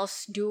 what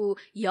else do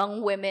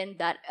young women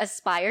that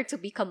aspire to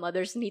become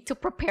mothers need to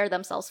prepare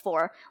themselves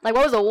for? Like,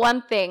 what was the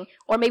one thing,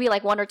 or maybe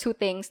like one or two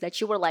things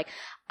that you were like,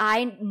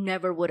 I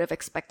never would have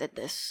expected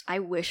this. I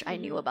wish I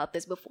knew about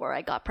this before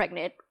I got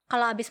pregnant.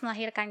 Kalau abis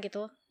melahirkan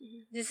gitu,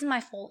 this is my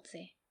fault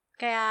sih.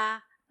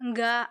 Kayak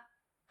nggak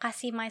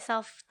kasih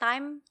myself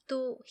time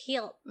to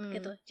heal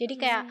gitu. Jadi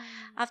kayak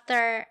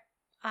after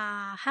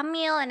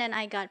hamil and then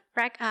I got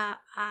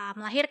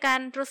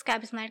melahirkan, terus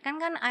kayak abis melahirkan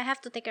kan I have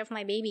to take care of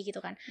my baby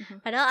gitu kan.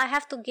 Padahal I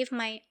have to give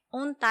my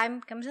own time,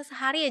 kayak misalnya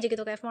sehari aja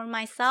gitu, kayak for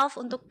myself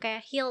untuk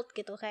kayak healed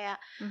gitu,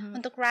 kayak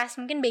untuk rest.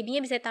 Mungkin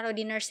babynya bisa taruh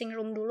di nursing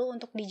room dulu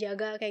untuk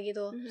dijaga kayak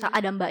gitu.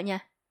 Ada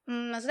mbaknya.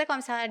 Maksudnya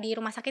kalau misalnya di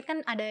rumah sakit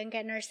kan ada yang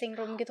kayak nursing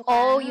room gitu kan.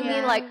 Oh, you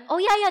mean like,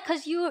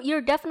 because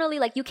you're definitely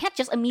like, you can't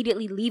just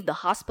immediately leave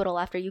the hospital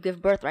after you give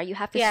birth, right? You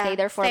have to stay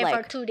there for like...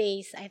 for 2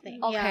 days, I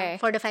think. Okay.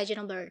 For the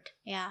vaginal birth,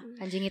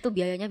 Anjing, itu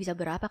biayanya bisa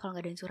berapa kalau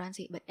nggak ada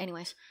insuransi? But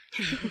anyways.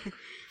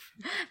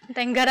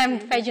 Thank God I'm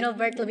vaginal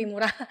birth lebih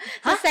murah.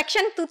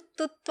 C-section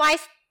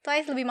twice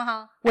lebih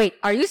mahal. Wait,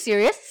 are you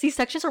serious?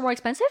 C-sections are more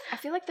expensive? I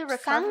feel like the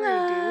recovery,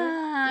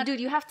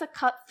 dude, you have to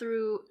cut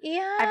through.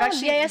 Yeah, I've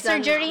actually done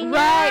surgery.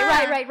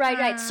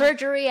 Right.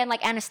 Surgery and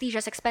like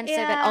anesthesia is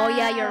expensive. Yeah.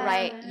 And you're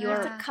right. You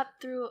have to cut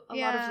through a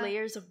lot of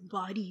layers of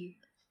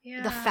body.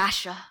 The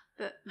fascia.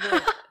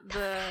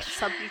 The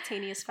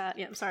subcutaneous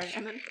fat. Yeah, I'm sorry.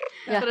 And then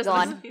go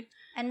on.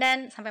 And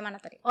then sampai mana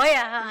tadi?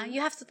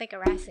 You have to take a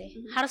rest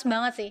sih. Harus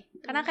banget sih.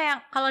 Karena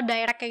kayak kalau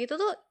direct kayak gitu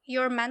tuh,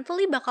 you're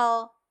mentally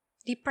bakal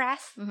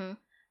depressed.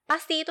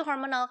 Pasti itu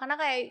hormonal karena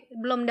kayak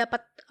belum dapat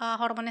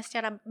hormonnya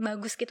secara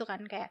bagus gitu kan,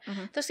 kayak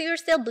terus you're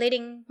still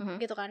bleeding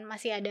gitu kan,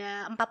 masih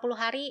ada 40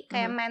 hari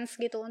kayak mens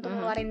gitu untuk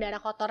ngeluarin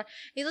darah kotor,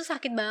 itu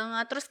sakit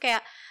banget. Terus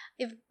kayak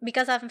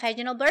because of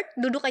vaginal birth,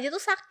 duduk aja tuh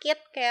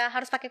sakit, kayak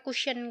harus pakai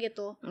cushion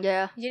gitu.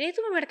 Jadi itu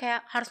benar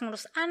kayak harus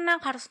ngurus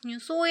anak, harus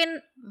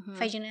nyusuin,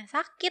 vaginanya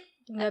sakit,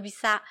 nggak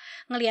bisa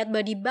ngelihat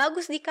body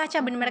bagus di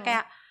kaca, benar-benar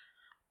kayak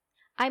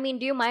I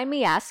mean, do you mind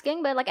me asking?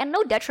 But like, and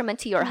no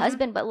detriment to your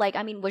husband, but like,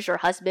 I mean, was your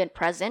husband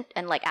present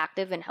and like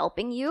active in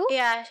helping you?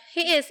 Yeah,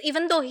 he is.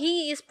 Even though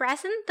he is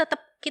present,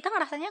 tetap kita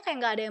ngerasanya kayak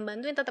nggak ada yang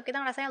bantuin, tetap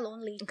kita ngerasanya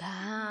lonely.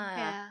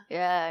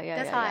 Yeah.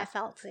 That's how I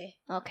felt sih.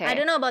 Okay. I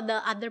don't know about the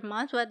other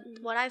months, but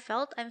what I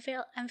felt, I'm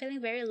feeling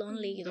very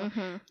lonely gitu.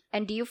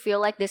 And do you feel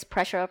like this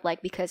pressure of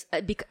like because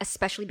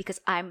especially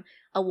because I'm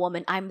a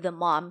woman, I'm the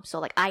mom,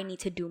 so like I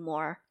need to do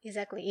more.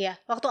 Exactly. Iya.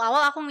 Waktu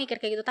awal aku mikir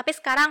kayak gitu, tapi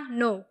sekarang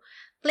no.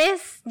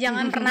 Please,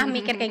 jangan pernah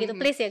mikir kayak gitu.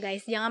 Please ya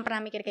guys, jangan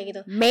pernah mikir kayak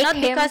gitu.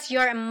 Because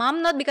you're a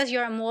mom, not because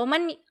you're a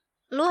woman,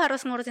 lu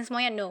harus ngurusin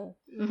semuanya. No.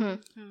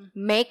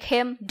 Make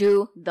him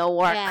do the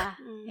work.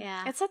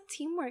 Yeah. It's a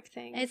teamwork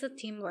thing. It's a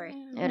teamwork.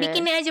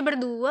 Bikinnya aja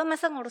berdua,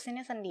 masa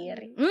ngurusinnya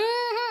sendiri.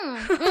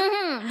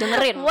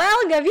 Dengerin.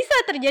 Well, gak bisa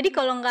terjadi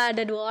kalau gak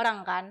ada dua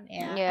orang kan.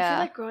 I feel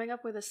like growing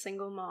up with a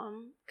single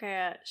mom,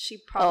 kayak she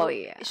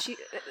probably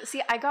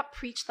I got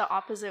preached the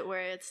opposite,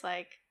 where it's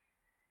like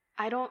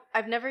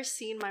I've never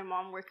seen my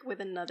mom work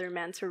with another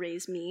man to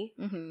raise me.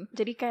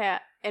 Jadi kayak,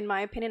 in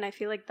my opinion, I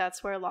feel like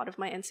that's where a lot of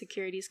my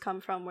insecurities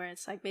come from, where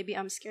it's like, maybe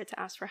I'm scared to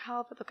ask for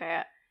help. Atau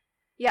kayak,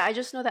 I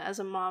just know that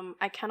as a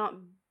mom, I cannot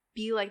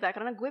be like that.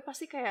 Karena gue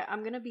pasti kayak,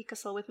 I'm gonna be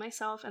kesel with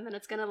myself, and then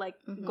it's gonna like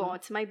go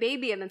to my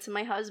baby, and then to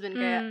my husband.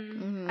 Kayak,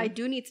 I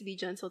do need to be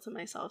gentle to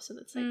myself, so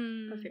that's like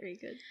a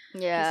very good.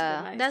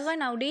 Yeah. That's why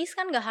nowadays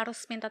kan gak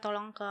harus minta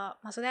tolong ke,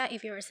 maksudnya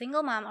if you're a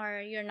single mom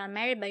or you're not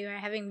married but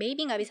you're having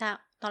baby, gak bisa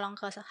tolong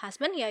ke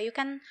husband, you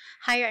can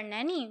hire a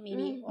nanny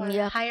maybe, or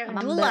hire a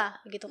doula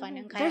gitu kan,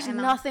 yang kayak there's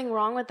nothing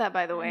wrong with that,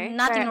 by the way.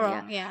 Nothing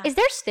wrong. Is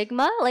there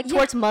stigma like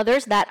towards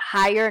mothers that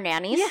hire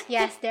nannies?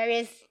 Yes, there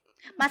is.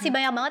 Masih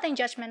banyak banget yang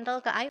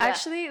judgmental ke Aida.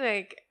 Actually,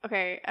 like,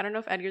 okay, I don't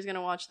know if Edgar's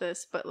gonna watch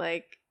this, but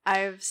like,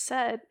 I've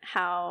said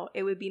how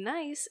it would be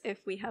nice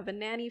if we have a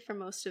nanny for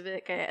most of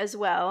it as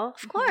well.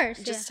 Of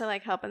course. Just to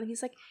like help. And then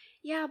he's like,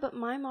 yeah, but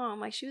my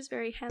mom, like, she was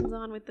very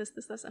hands-on with this.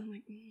 And I'm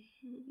like,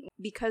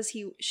 because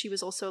she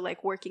was also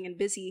like working and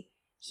busy,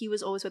 he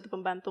was always with the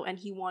pembantu and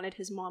he wanted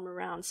his mom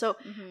around. So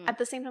at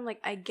the same time, like,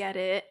 I get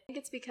it. I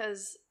think it's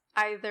because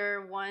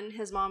either one,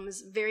 his mom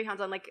is very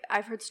hands-on. Like,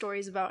 I've heard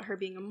stories about her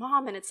being a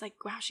mom and it's like,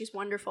 wow, she's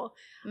wonderful.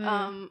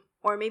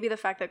 Or maybe the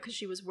fact that because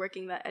she was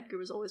working, that Edgar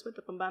was always with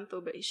the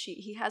pembantu, but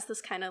he has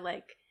this kind of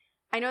like,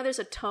 I know there's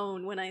a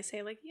tone when I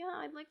say like,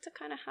 I'd like to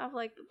kind of have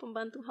like the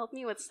pembantu help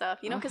me with stuff,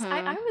 you know, because I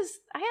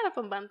had a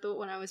pembantu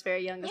when I was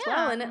very young as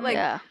well, and it, like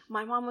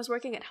my mom was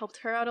working, it helped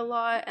her out a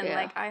lot, and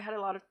like I had a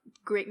lot of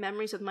great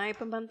memories with my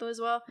pembantu as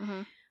well.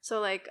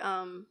 So like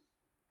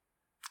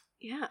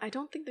I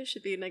don't think there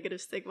should be a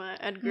negative stigma,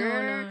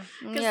 Edgar.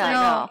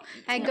 No.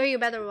 Edgar, you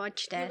better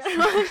watch this.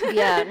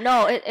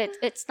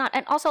 It's not.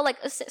 And also,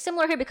 like,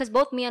 similar here, because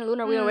both me and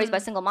Lunar, we were raised by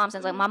single moms,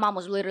 and like my mom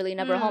was literally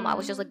never home. I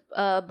was just like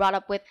brought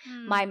up with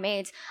my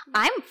maids.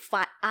 I'm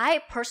fine.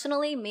 I'm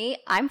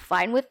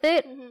fine with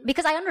it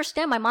because I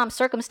understand my mom's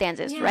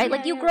circumstances, right?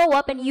 Like, you grow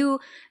up and you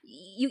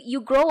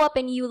you grow up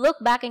and you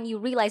look back and you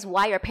realize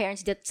why your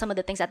parents did some of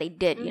the things that they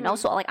did, you know.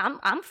 So like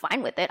I'm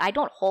fine with it. I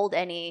don't hold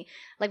any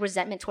like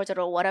resentment towards it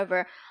or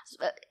whatever.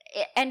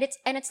 And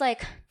it's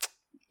like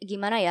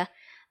gimana ya?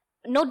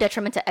 No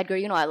detriment to Edgar,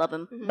 you know I love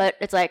him, but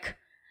it's like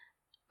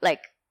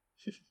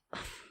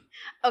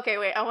okay,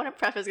 wait, I want to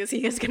preface because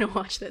he is going to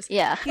watch this.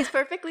 Yeah. He's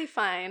perfectly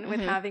fine with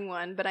having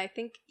one, but I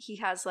think he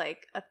has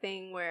like a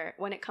thing where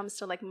when it comes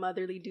to like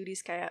motherly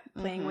duties, kaya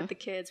playing with the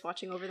kids,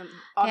 watching over them,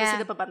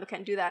 obviously the pabantu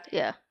can't do that.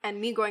 Yeah.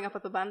 And me growing up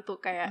with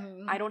pabantu, kaya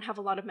I don't have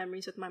a lot of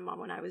memories with my mom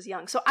when I was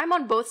young. So I'm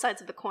on both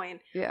sides of the coin.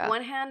 Yeah.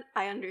 One hand,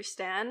 I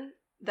understand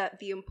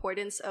that the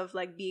importance of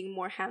like being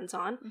more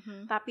hands-on.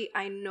 Tapi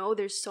I know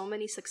there's so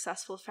many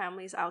successful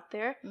families out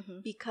there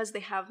because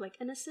they have like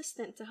an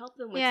assistant to help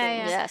them with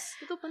things. Yes.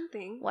 Itu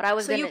penting. What I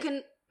was you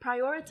can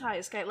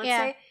prioritize. Okay? Let's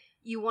say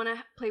you want to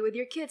play with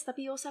your kids,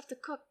 tapi you also have to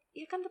cook.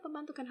 Ya kan the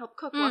pembantu can help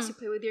cook whilst you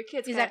play with your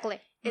kids. Exactly.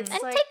 It's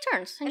and like, take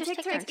turns. And just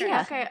take turns. turns.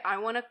 Yeah. Okay, I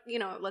want to,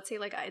 let's say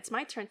like it's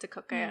my turn to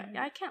cook.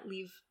 I can't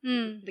leave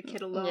the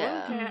kid alone.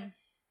 Yeah.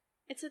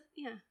 It's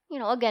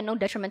Again, no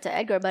detriment to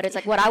Edgar, but it's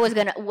like what I was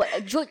gonna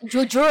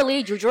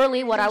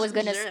jujurly what I was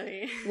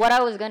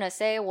gonna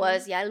say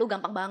was lu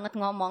gampang banget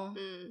ngomong.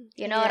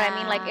 You know what I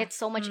mean? Like it's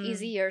so much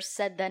easier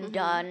said than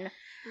done.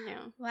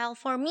 Yeah. Well,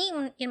 for me,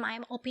 in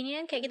my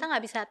opinion, kayak kita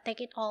nggak bisa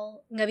take it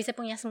all, nggak bisa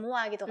punya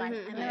semua gitu kan.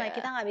 I mean, like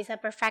kita nggak bisa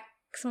perfect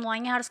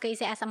semuanya harus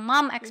keisi as a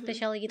mom,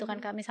 especially gitu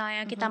kan. Kayak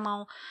misalnya kita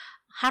mau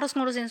harus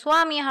ngurusin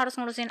suami, harus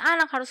ngurusin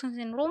anak, harus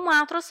ngurusin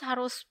rumah, terus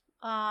harus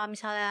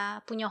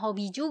misalnya punya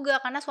hobi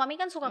juga, karena suami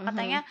kan suka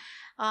katanya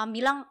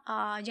bilang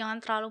jangan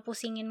terlalu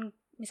pusingin.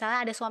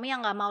 Misalnya ada suami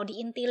yang nggak mau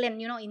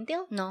diintilin,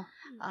 intil? No.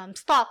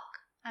 Stalk.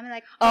 I mean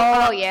like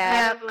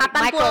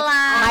kapan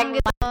pulang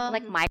gitu,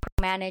 like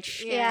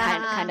micromanage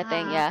kind of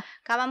thing,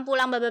 kapan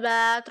pulang bla bla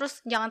bla, terus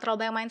jangan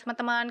terlalu banyak main sama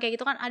teman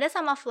kayak gitu kan. Ada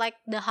sama like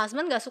the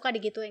husband gak suka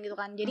digituin gitu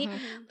kan. Jadi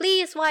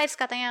please wives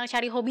katanya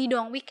cari hobi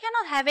dong, we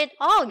cannot have it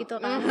all gitu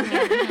kan.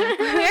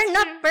 We're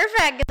not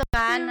perfect gitu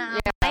kan.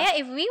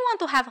 Kayak if we want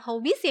to have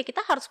hobbies ya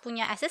kita harus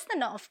punya assistant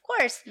dong, of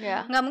course.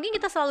 Nggak mungkin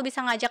kita selalu bisa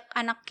ngajak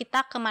anak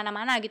kita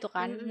kemana-mana gitu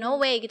kan. No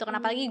way gitu kan,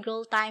 apalagi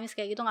girl times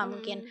kayak gitu nggak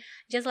mungkin.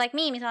 Just like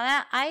me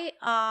misalnya, I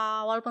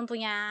walaupun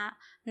punya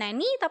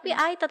nanny tapi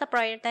I tetap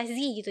prioritize Z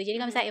gitu. Jadi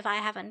kalau misalnya if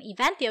I have an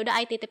event ya udah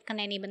I titip ke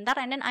nanny bentar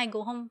and then I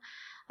go home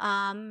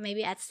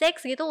maybe at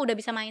 6 gitu, udah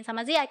bisa main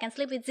sama Z, I can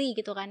sleep with Z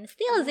gitu kan.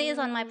 Still Z is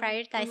on my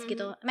prioritize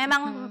gitu.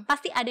 Memang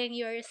pasti ada yang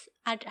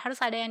harus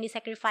ada yang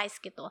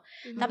di-sacrifice gitu.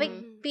 Tapi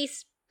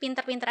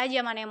pinter-pinter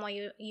aja mana yang mau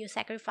you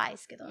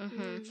sacrifice gitu.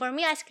 For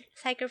me, I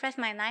sacrifice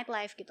my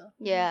nightlife gitu.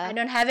 Yeah. I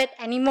don't have it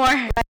anymore.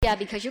 Yeah,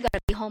 because you gotta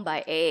be home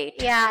by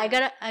 8. Yeah, I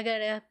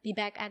gotta be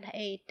back at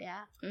 8.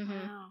 Yeah.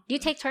 Wow. Do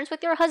you take turns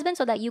with your husband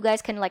so that you guys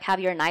can like have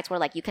your nights where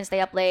like you can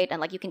stay up late and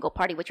like you can go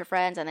party with your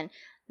friends and then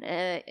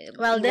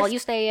while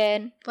you stay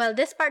in? Well,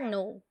 this part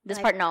no. This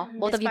part no.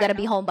 Both of you gotta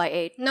be home by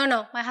 8. No.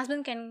 My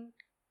husband can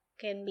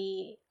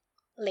be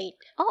late.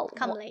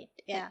 Come late.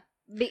 Yeah.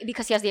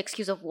 Because he has the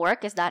excuse of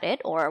work, is that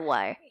it or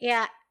why?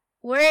 Yeah,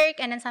 work,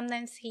 and then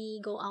sometimes he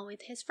go out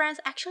with his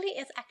friends. Actually,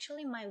 it's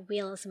actually my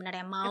will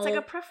sebenarnya mau. It's like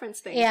a preference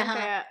thing. Yeah.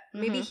 Kayak,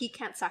 maybe he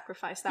can't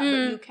sacrifice that,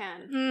 but you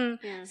can.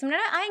 Yeah.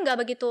 Sebenarnya I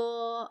nggak begitu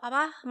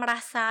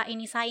merasa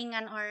ini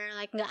saingan or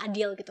like nggak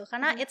adil gitu,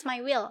 karena it's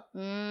my will.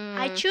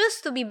 I choose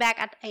to be back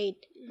at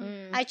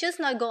 8. I choose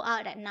not go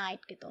out at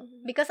night gitu,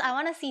 because I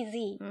wanna see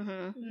Z.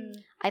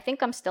 I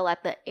think I'm still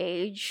at the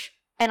age,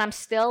 and I'm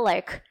still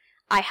like.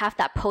 I have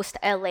that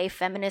post-LA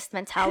feminist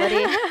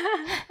mentality.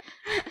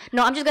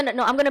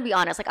 I'm gonna be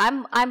honest. Like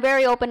I'm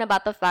very open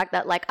about the fact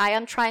that like I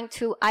am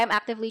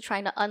actively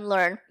trying to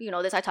unlearn,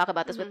 this, I talk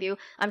about this with you.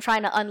 I'm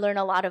trying to unlearn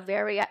a lot of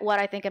what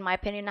I think in my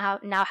opinion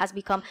now has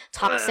become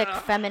toxic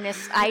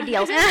feminist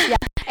ideals.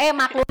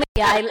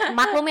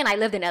 Maklumin, I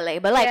lived in LA,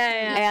 but like,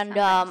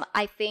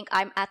 I think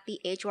I'm at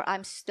the age where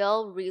I'm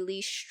still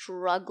really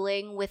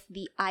struggling with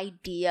the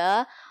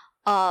idea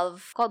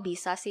of kok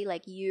bisa sih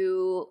like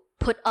you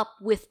put up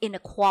with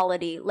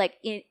inequality, like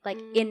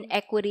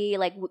inequity,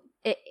 like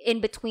in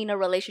between a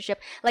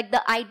relationship, like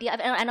the idea of,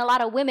 and a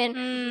lot of women,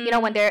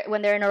 when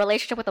they're in a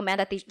relationship with a man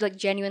that they like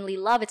genuinely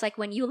love, it's like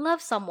when you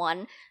love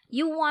someone,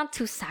 you want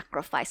to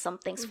sacrifice some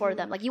things for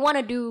them, like you want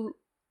to do.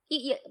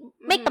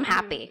 Make them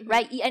happy,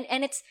 right?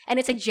 And it's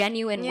a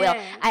genuine will.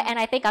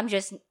 I think I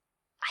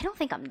don't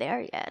think I'm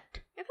there yet.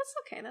 Yeah, that's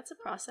okay. That's a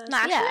process. No,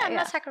 actually, I'm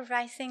not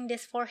sacrificing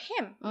this for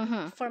him,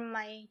 for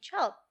my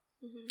child.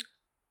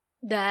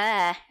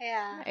 Yeah.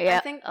 I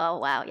think. Oh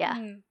wow. Yeah.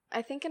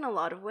 I think in a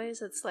lot of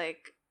ways, it's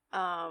like,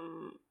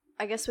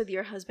 I guess with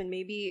your husband,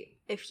 maybe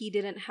if he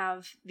didn't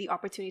have the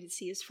opportunity to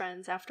see his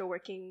friends after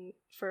working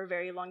for a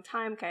very long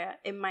time, kaya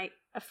it might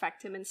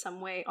affect him in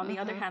some way. On the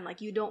other hand,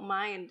 like you don't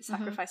mind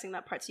sacrificing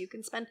that part so you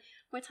can spend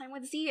more time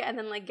with Z and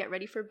then like get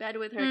ready for bed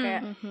with her.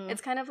 Kaya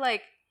it's kind of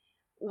like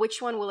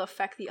which one will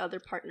affect the other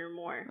partner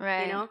more,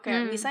 right?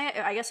 Kaya misalnya,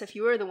 I guess if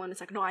you were the one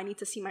that's like, no, I need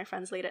to see my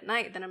friends late at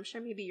night, then I'm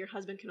sure maybe your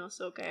husband can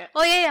also. Kaya,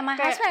 my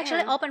husband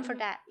actually open for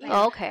that. Like,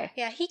 okay.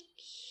 Yeah,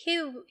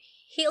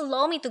 he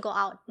allow me to go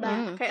out,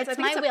 but it's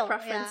my will.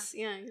 Preference.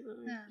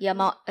 Ya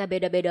mau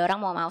beda-beda orang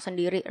mau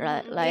sendiri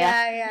lah ya.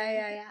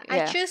 Yeah.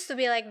 I choose to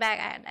be like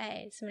back at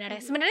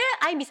sebenarnya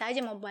I bisa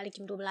aja mau balik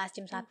jam 12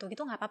 jam 1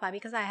 gitu nggak apa-apa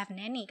because I have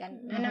nanny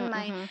kan.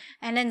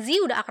 And then Z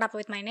udah akrab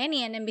with my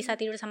nanny and then bisa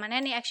tidur sama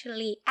nanny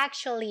actually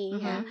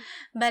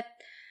but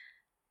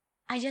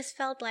I just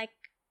felt like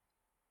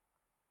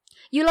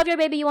you love your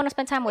baby, you want to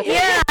spend time with it.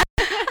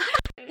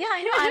 Yeah,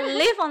 I know. I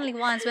live only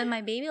once, but my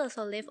baby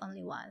also live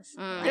only once.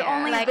 They're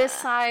only like, this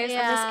size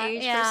and this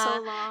age for so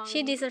long.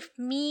 She deserves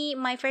me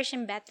my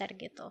version better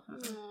gitu.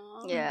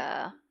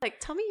 Yeah. Like,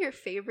 tell me your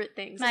favorite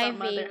things about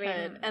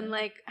motherhood and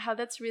like how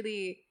that's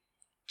really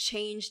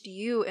changed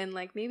you in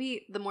like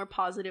maybe the more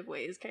positive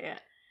ways kayak.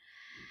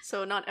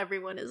 So not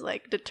everyone is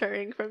like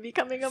deterring from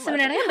becoming a mother.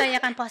 Sebenarnya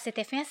banyakan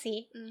positifnya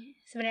sih.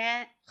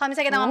 Sebenarnya kalau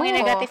misalnya kita ngomongin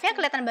negatifnya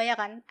kelihatan banyak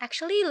kan.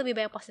 Actually lebih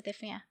banyak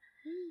positifnya.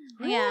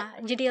 Ya,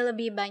 jadi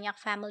lebih banyak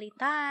family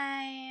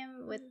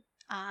time with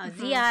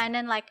Zia and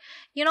then like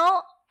you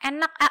know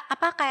enak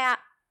apa kayak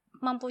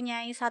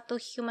mempunyai satu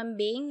human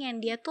being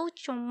yang dia tuh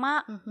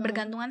cuma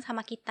bergantungan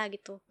sama kita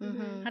gitu.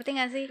 Ngerti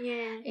gak sih?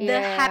 The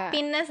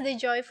happiness, the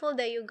joyful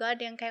that you got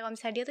yang kayak kalau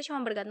misalnya dia tuh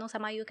cuma bergantung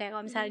sama you, kayak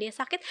kalau misalnya dia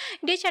sakit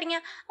dia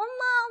carinya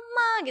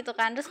oma gitu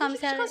kan. Terus kalau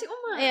misalnya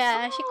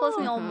she calls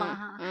me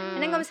oma. And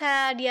then kalau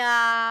misalnya dia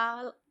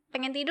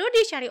pengen tidur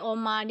dia cari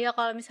oma, dia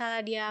kalau misalnya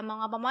dia mau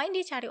ngapa-ngapain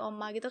dia cari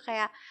oma gitu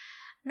kayak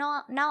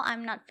now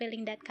I'm not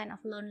feeling that kind of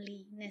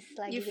loneliness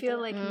lagi you gitu. feel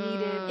like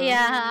needed.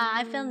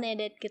 I feel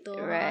needed gitu.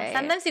 Right.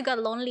 Sometimes you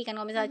got lonely kan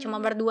kalau misalnya cuma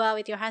berdua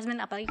with your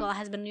husband, apalagi kalau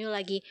husband you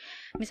lagi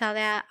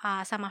misalnya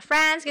sama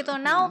friends gitu.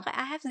 Now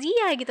I have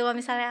Zia gitu. Kalau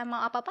misalnya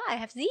mau apa-apa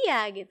I have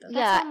Zia gitu.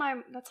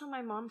 That's how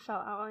my mom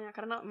felt awalnya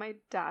karena my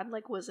dad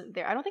like wasn't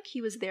there. I don't think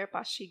he was there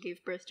pas she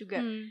gave birth juga.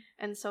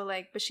 And so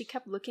like but she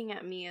kept looking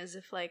at me as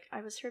if like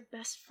I was her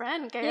best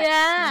friend kayak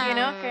you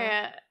know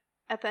kayak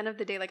at the end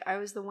of the day, like I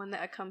was the one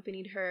that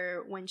accompanied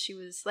her when she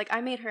was like I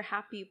made her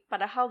happy.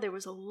 Padahal there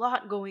was a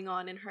lot going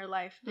on in her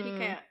life. Jadi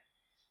kayak,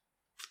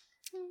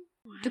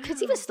 do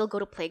kids even still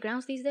go to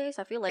playgrounds these days?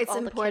 I feel like all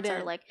the kids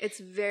are like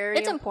it's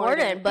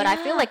important, but I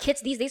feel like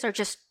kids these days are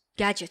just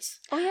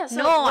gadgets. Oh yeah,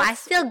 so no, I'm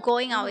still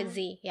going out with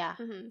Z.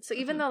 Yeah. So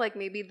even though like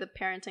maybe the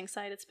parenting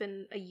side it's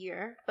been a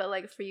year, but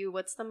like for you,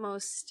 what's the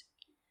most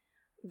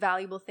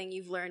valuable thing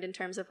you've learned in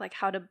terms of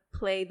like how to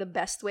play the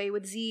best way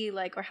with Z,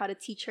 like or how to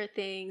teach her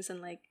things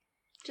and like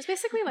just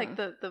basically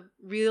like the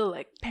real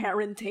like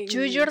parenting.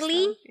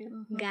 Jujurly,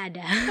 gak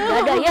ada.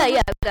 Yeah.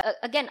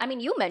 Again, I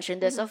mean, you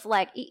mentioned this of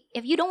like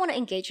if you don't want to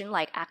engage in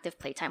like active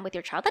playtime with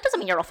your child, that doesn't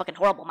mean you're a fucking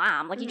horrible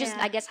mom. Like you just,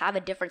 I guess, have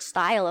a different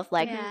style of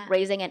like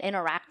raising and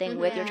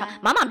interacting with your child.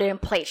 My mom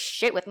didn't play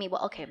shit with me.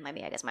 Well, okay,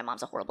 maybe I guess my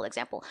mom's a horrible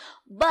example,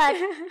 but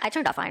I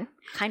turned out fine,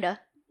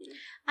 kinda.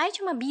 I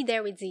cuma be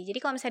there with Z. Jadi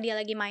kalau misalnya dia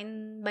lagi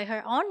main by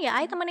her own, ya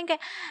I temenin kayak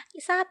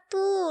 1,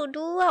 2,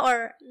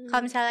 or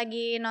kalau misalnya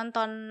lagi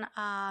nonton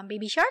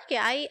Baby Shark,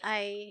 ya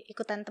I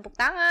ikutan tepuk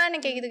tangan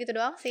yang kayak gitu-gitu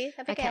doang sih.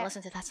 Tapi I can't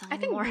listen to that song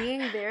anymore. I think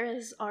being there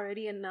is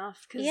already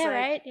enough. Yeah, like,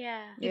 right?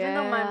 Yeah. Even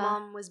though my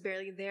mom was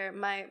barely there,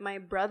 my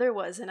brother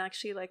was, and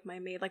actually like my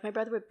maid, like my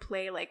brother would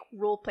play like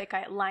role play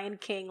kayak Lion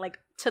King,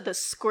 like to the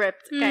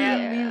script.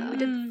 Kayak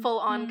we did full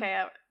on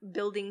kayak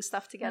building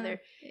stuff together.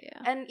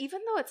 And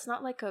even though it's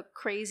not like a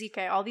crazy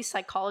kayak all these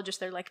psychologists,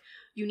 they're like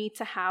you need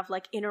to have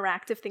like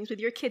interactive things with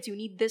your kids, you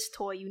need this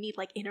toy, you need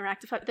like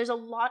interactive, there's a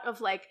lot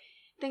of like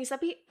things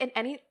that be in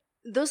any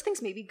those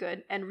things may be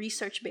good and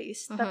research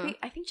based, but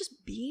I think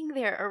just being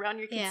there around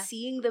your kids,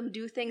 seeing them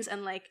do things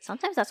and like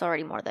sometimes that's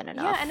already more than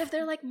enough. And if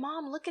they're like,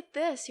 Mom, look at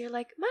this, you're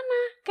like,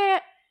 Mana,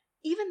 kayak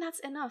even that's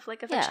enough.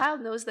 Like if a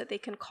child knows that they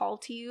can call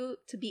to you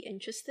to be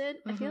interested,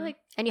 I feel like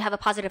and you have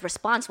a positive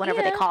response whenever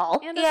they call.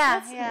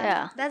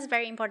 That's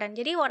very important.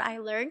 Jadi what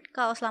I learned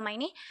kalau selama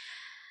ini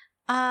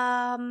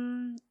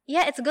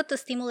it's good to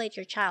stimulate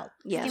your child.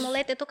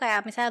 Stimulate itu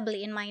kayak misalnya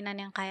beliin mainan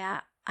yang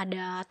kayak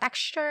ada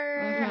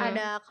texture,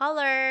 ada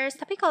colors.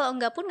 Tapi kalau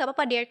enggak pun enggak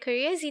apa-apa. Their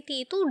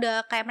curiosity itu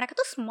udah kayak mereka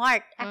tuh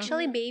smart.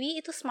 Actually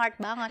baby itu smart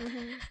banget.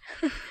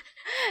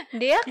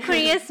 Dia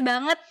curious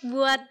banget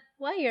buat.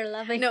 Why you're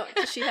laughing? No,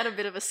 she had a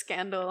bit of a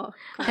scandal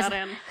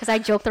kemarin. Because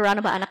I joked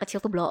around about anak kecil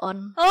tuh blow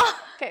on. Oh,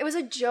 okay, it was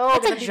a joke.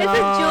 It's a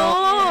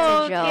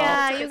joke.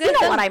 Yeah, you guys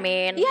know what I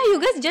mean. Yeah,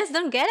 you guys just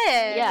don't get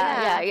it.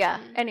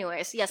 Yeah.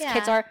 Anyways, yes,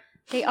 kids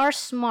are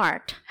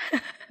smart.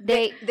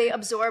 They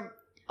absorb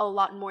a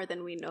lot more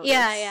than we know.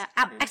 Yeah.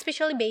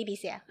 Especially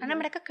babies ya. Karena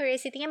mereka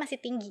curiosity-nya masih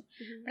tinggi.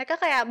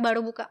 Mereka kayak baru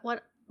buka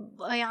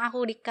yang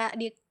aku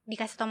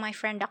dikasih tau my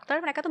friend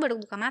dokter, mereka tuh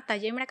baru buka mata.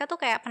 Jadi mereka tuh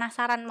kayak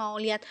penasaran mau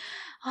lihat,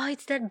 oh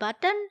it's that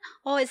button,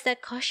 oh it's that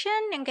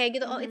cushion, yang kayak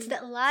gitu, oh it's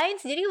that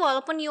lines. Jadi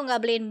walaupun you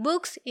gak beliin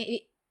books,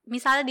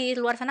 misalnya di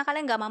luar sana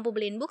kalian gak mampu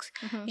beliin books,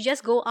 you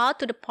just go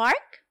out to the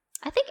park.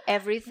 I think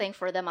everything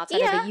for them outside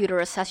of the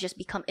uterus has just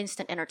become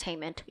instant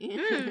entertainment.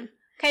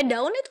 Kayak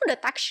daun itu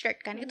udah textured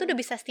kan, itu udah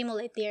bisa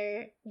stimulate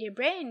their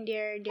brain,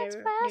 their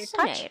touch.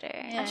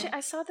 Actually, I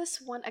saw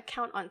this one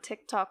account on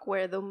TikTok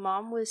where the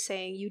mom was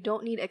saying you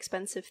don't need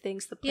expensive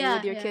things to play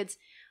with your kids.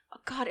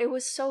 Oh God, it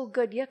was so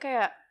good. Yeah,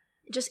 kayak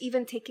just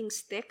even taking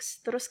sticks,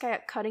 terus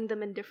kayak cutting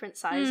them in different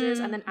sizes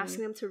and then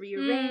asking them to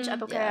rearrange,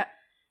 atau kayak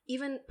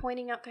even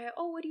pointing out kayak,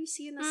 oh, what do you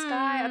see in the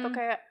sky? Atau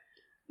kayak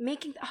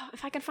making,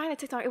 if I can find a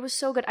TikTok, it was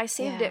so good. I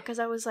saved it because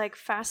I was like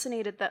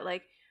fascinated that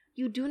like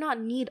you do not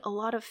need a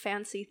lot of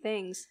fancy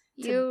things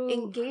to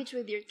engage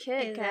with your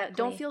kid. Exactly.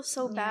 Don't feel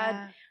so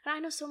bad. And I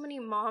know so many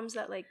moms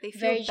that like they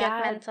feel very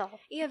bad. Judgmental.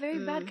 Yeah, very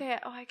bad.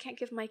 Kayak, oh, I can't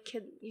give my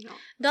kid, you know.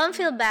 Don't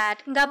feel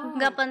bad.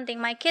 Nggak penting.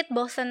 My kid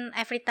bosen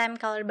every time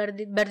kalau baru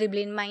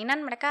dibeliin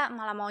mainan, mereka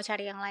malah mau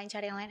cari yang lain,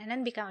 and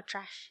then become a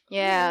trash.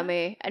 Yeah,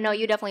 me. No,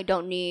 you definitely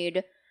don't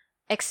need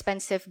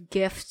expensive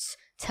gifts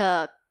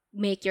to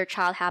make your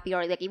child happy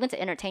or like even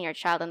to entertain your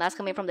child, and that's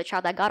coming from the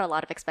child that got a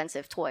lot of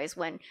expensive toys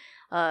when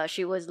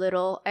she was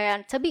little.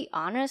 And to be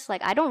honest,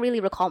 like I don't really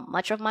recall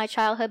much of my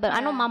childhood, but I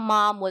know my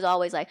mom was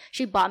always like,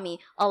 she bought me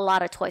a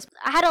lot of toys.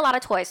 I had a lot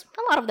of toys,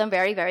 a lot of them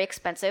very, very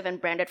expensive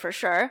and branded for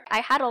sure. I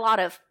had a lot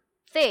of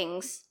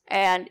things,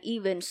 and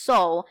even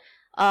so,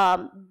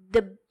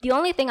 the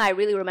only thing I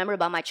really remember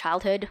about my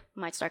childhood,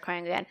 might start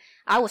crying again,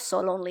 I was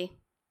so lonely.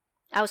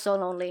 I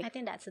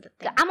think that's the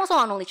thing. I'm also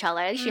an only child.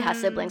 Like, at least she has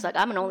siblings. Like,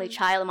 I'm an only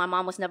child, and my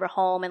mom was never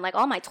home. And, like,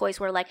 all my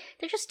toys were, like,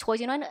 they're just toys,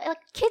 you know? And, like,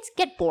 kids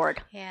get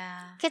bored.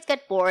 Yeah. Kids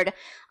get bored.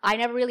 I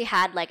never really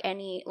had, like,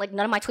 any... Like,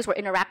 none of my toys were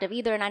interactive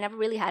either, and I never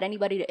really had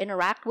anybody to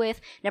interact with.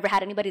 Never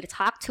had anybody to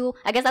talk to.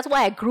 I guess that's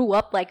why I grew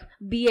up, like,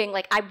 being...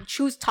 Like, I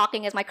choose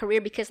talking as my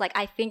career because, like,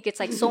 I think it's,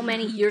 like, so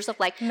many years of,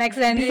 like... Makes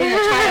sense. Being a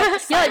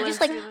child. Yeah,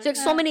 just, like,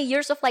 so many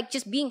years of, like,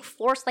 just being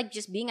forced, like,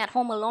 just being at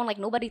home alone. Like,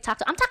 nobody talks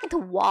to... I'm talking to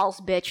walls,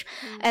 bitch.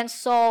 And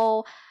so...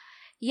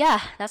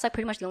 Yeah, that's like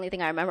pretty much the only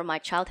thing I remember my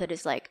childhood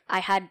is like I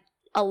had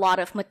a lot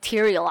of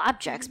material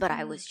objects, but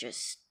I was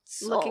just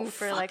so looking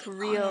for like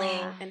real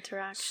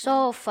interaction.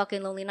 So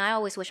fucking lonely. And I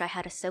always wish I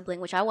had a sibling,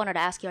 which I wanted to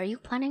ask you, are you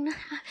planning to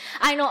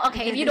I know,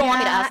 okay, if you don't want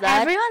me to ask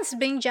that. Everyone's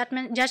being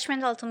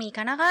judgmental to me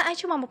karena kan I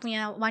cuma mau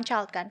punya one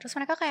child kan. Terus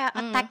mereka kayak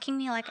attacking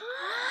me like,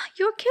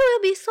 your kid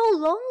will be so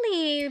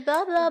lonely,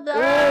 blah blah blah.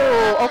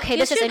 Oh, okay,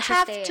 this is You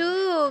interesting. should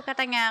have to,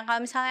 katanya.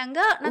 Kalau misalnya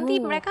enggak, nanti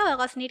mereka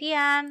bakal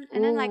sendirian. And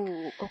then like,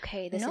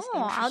 okay, this is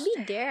no, interesting. I'll be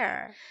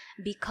there.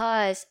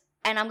 Because,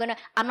 and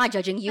I'm not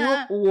judging you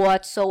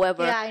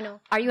whatsoever. Yeah, I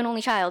know. Are you an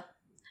only child?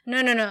 No.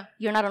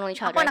 You're not an only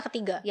child, Aku right? anak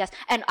ketiga. Yes,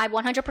 and I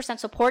 100%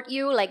 support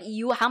you. Like,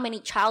 how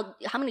many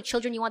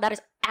children you want, that is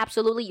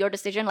absolutely your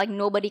decision. Like,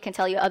 nobody can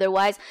tell you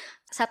otherwise.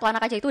 Satu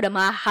anak aja itu udah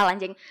mahal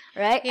anjing,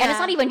 right? Yeah. And it's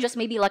not even just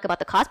maybe like about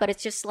the cost, but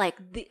it's just like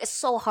it's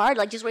so hard.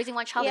 Like, just raising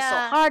one child is so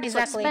hard. It's so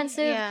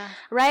expensive,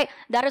 right?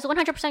 That is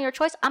 100% your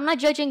choice. I'm not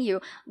judging you,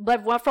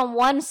 but from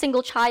one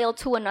single child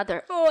to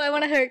another. Oh, I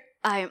want to hurt.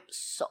 I'm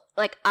so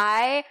like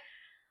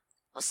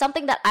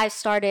something that I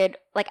started,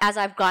 like, as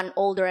I've gotten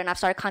older and I've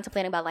started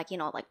contemplating about, like, you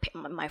know, like,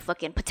 my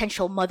fucking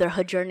potential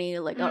motherhood journey,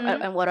 like,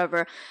 and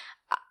whatever,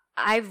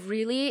 I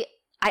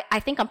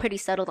think I'm pretty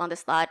settled on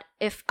this thought.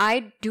 If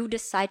I do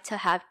decide to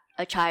have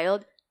a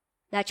child,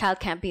 that child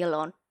can't be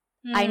alone.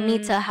 I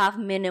need to have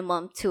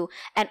minimum 2.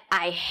 And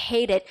I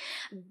hate it.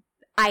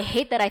 I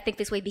hate that I think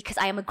this way because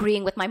I am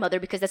agreeing with my mother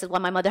because this is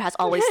what my mother has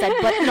always said.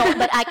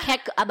 But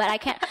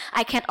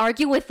I can't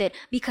argue with it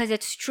because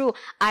it's true.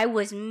 I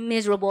was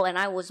miserable and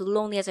I was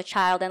lonely as a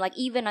child, and like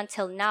even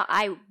until now,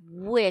 I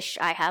wish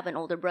I have an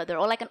older brother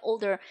or like an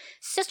older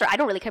sister. I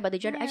don't really care about the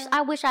gender.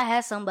 I wish I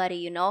had somebody,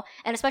 you know.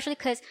 And especially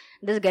because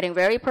this is getting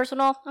very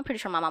personal. I'm pretty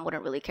sure my mom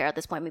wouldn't really care at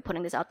this point, me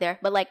putting this out there.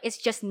 But like it's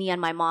just me and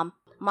my mom.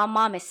 My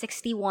mom is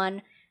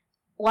 61.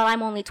 While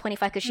I'm only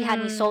 25 because she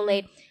had me so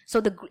late.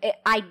 So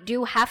I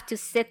do have to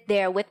sit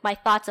there with my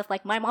thoughts of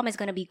like, my mom is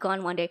going to be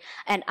gone one day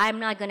and I'm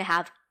not going to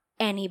have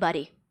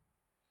anybody.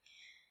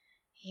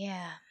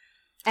 Yeah.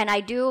 And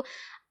I do,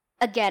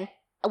 again,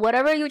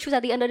 whatever you choose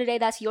at the end of the day,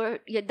 that's your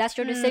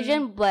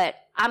decision. But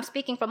I'm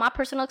speaking from my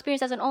personal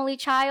experience as an only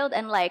child,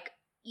 and like,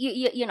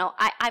 you know,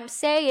 I'm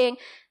saying,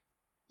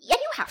 yeah,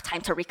 you have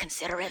time to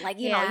reconsider it. Like,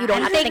 you know, you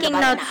don't have to think about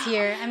it now.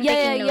 I'm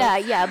taking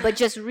notes here. But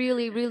just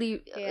really,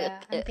 really...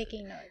 I'm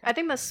taking notes. I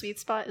think the sweet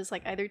spot is,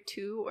 like, either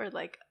 2 or,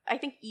 like, I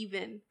think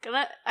even.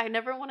 I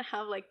never want to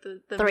have, like, the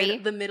 3.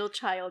 The middle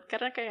child.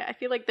 I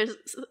feel like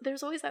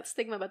there's always that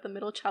stigma about the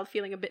middle child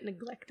feeling a bit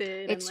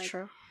neglected. It's and, like,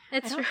 true.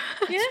 It's true.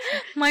 Yeah.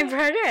 My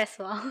brother as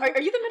well.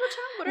 Are you the middle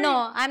child? What are no,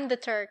 you? I'm the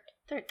third.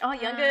 Oh,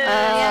 youngest.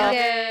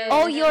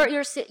 Oh,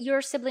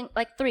 your sibling,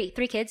 like 3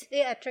 kids?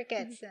 Yeah, 3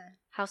 kids.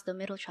 How's the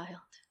middle child?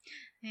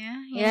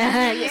 Yeah.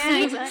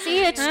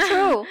 See, it's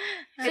true.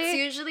 It's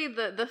usually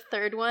the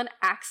third one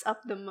acts up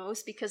the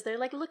most because they're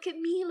like, look at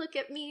me, like,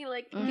 give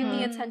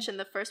me attention.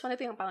 The first one, I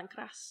think, ang paling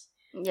keras.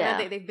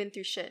 Yeah. They've been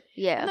through shit.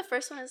 Yeah. And the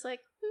first one is like,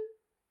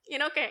 you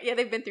know, okay, yeah,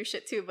 they've been through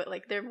shit too, but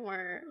like they're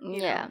more,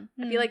 you know,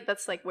 I feel like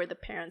that's like where the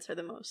parents are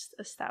the most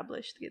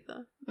established,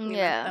 gitu.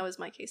 That was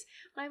my case.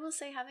 But I will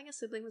say having a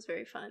sibling was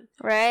very fun.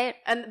 Right?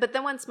 But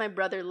then once my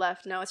brother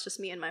left, now it's just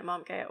me and my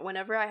mom. Okay,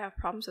 whenever I have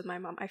problems with my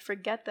mom, I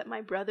forget that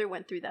my brother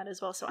went through that as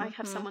well, so I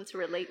have someone to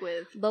relate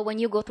with. But when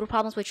you go through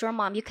problems with your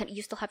mom,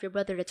 you still have your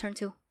brother to turn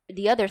to.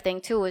 The other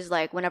thing too is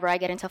like whenever I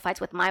get into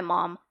fights with my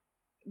mom,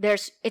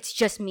 it's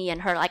just me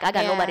and her. Like I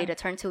got nobody to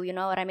turn to, you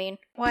know what I mean?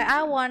 Well,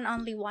 I want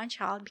only one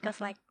child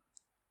because like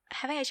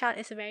having a child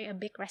is a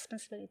big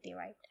responsibility,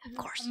 right? Of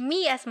course.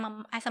 Me as a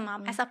mom, as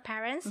a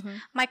parent,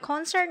 my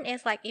concern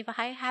is like if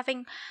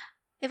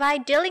I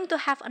dealing to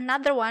have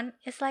another one,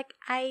 it's like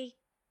I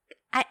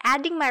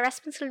adding my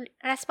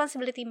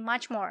responsibility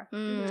much more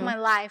to my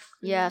life.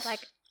 Yes.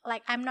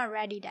 Like I'm not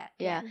ready that.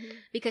 Yeah.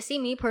 Because see,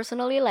 me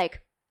personally,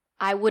 like,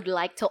 I would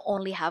like to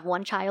only have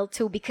one child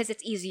too because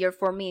it's easier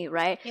for me,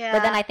 right? Yeah.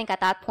 But then I think at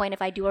that point,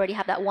 if I do already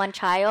have that one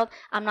child,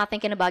 I'm not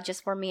thinking about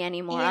just for me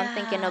anymore. I'm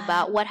thinking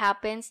about what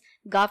happens.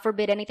 God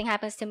forbid anything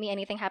happens to me,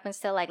 anything happens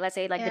to, like, let's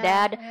say, like, the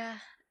dad.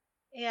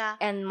 Yeah.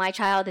 And my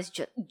child is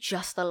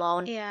just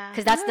alone. Yeah.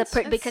 Because that's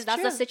true.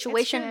 the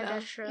situation.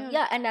 That's true.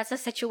 Yeah, and that's the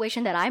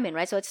situation that I'm in,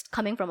 right? So it's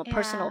coming from a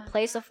personal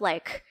place of,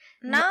 like,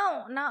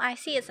 now I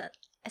see it's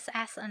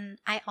as an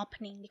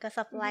eye-opening because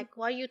of like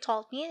what you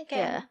told me.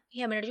 Kayak,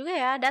 ya benar juga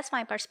ya. That's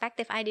my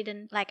perspective. I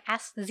didn't like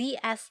ask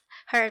Z as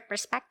her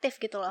perspective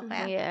gitu loh.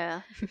 Kayak.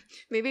 Yeah.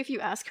 Maybe if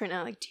you ask her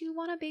now, like, do you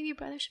want a baby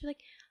brother? She'll be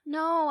like,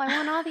 no, I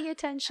want all the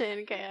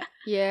attention. Kayak.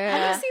 Yeah.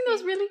 Have you seen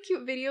those really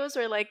cute videos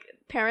where like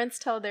parents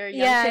tell their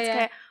young kids,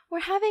 kayak,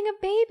 we're having a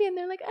baby, and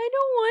they're like, I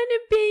don't want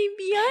a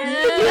baby.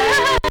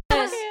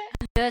 Yes.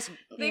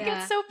 They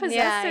get so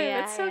possessive.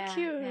 It's so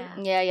cute.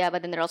 Yeah.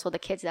 But then there are also the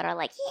kids that are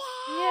like,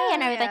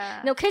 and everything.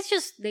 No, kids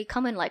they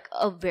come in like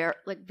a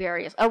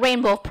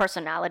rainbow of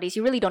personalities.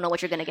 You really don't know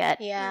what you're gonna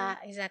get. Yeah,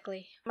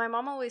 exactly. My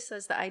mom always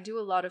says that I do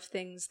a lot of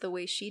things the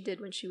way she did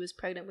when she was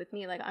pregnant with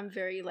me. Like, I'm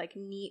very like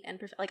neat and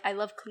perfect. Like, I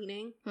love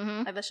cleaning.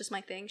 Like, that's just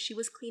my thing. She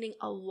was cleaning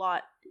a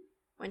lot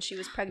when she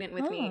was pregnant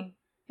with me.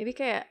 Maybe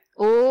kayak,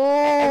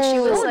 and she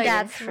was like,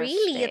 that's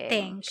really a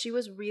thing. She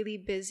was really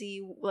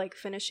busy, like,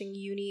 finishing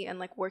uni and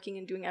like working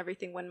and doing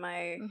everything when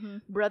my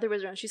brother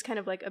was around. She's kind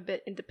of like a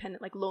bit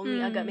independent, like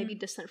lonely, agak maybe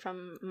distant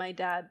from my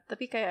dad.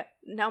 Tapi kayak,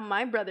 now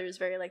my brother is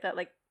very like that.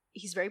 Like,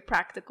 he's very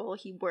practical.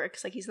 He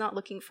works. Like, he's not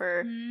looking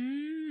for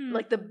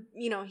like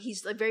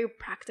he's a very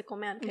practical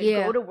man. Can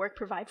go to work,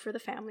 provide for the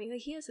family.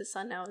 Like, he has his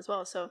son now as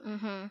well. So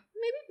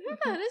maybe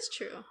that is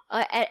true.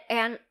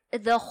 And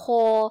the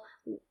whole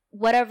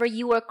whatever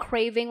you were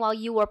craving while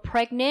you were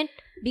pregnant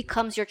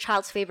becomes your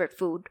child's favorite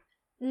food.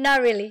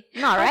 Not really.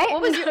 Not right?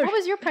 What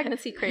was your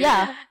pregnancy craving?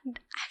 Yeah.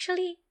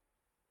 Actually,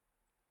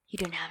 you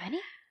didn't have any?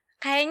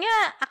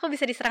 Kayaknya aku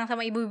bisa diserang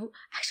sama ibu-ibu.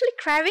 Actually,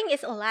 craving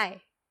is a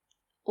lie.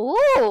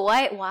 Oh,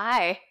 why?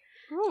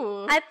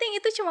 Ooh. I think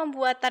itu cuma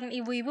buatan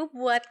ibu-ibu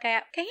buat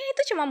kayaknya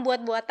itu cuma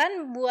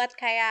buat-buatan buat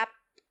kayak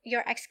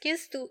your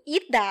excuse to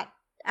eat that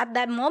at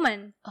that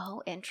moment. Oh,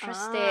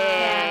 interesting.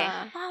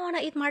 Oh, I want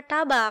to eat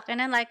martabak.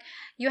 And then like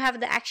you have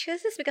the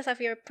excuses because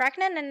of you're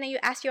pregnant, and then you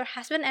ask your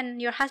husband,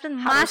 and your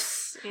husband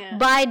must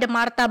buy the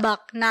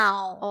martabak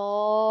now.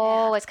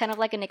 Oh, it's kind of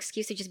like an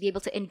excuse to just be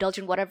able to indulge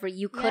in whatever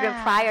you couldn't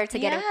prior to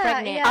getting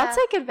pregnant. I'll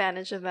take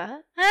advantage of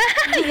that.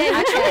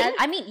 Actually,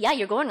 I mean,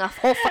 you're growing a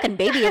whole fucking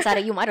baby inside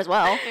of you. Might as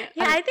well.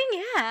 I think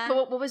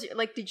But what was your,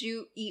 like? Did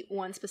you eat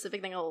one specific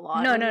thing a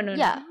lot? No.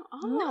 Yeah.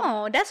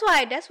 No, that's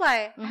why.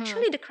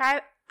 Actually,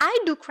 I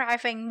do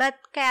craving, but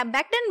kayak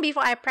back then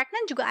before I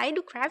pregnant juga I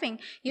do craving.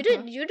 You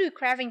do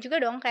craving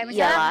juga dong, kayak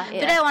misalnya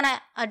today I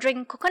wanna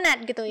drink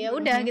coconut gitu, ya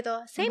udah gitu.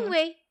 Same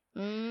way.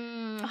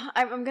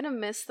 I'm gonna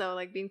miss though,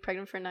 like being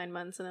pregnant for 9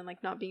 months and then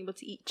like not being able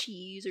to eat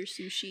cheese or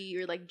sushi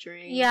or like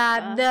drink.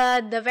 Yeah,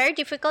 the very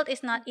difficult is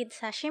not eat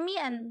sashimi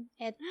and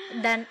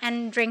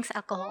drinks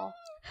alcohol.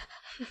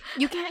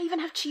 You can't even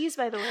have cheese,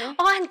 by the way.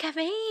 Oh, and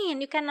caffeine.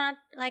 You cannot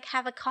like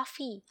have a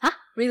coffee. Huh?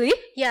 Really?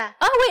 Yeah.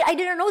 Oh wait, I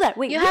didn't know that.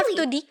 Wait, you really? have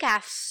to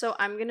decaf. So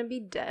I'm gonna be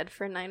dead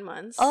for 9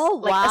 months.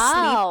 Oh, like,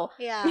 wow.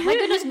 asleep. Yeah. My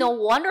goodness, no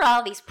wonder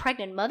all these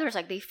pregnant mothers,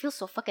 like, they feel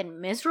so fucking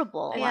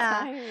miserable.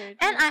 Yeah.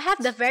 And I have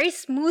the very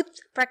smooth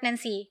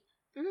pregnancy.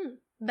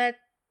 But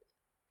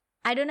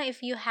I don't know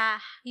if you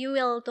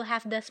will to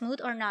have the smooth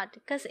or not,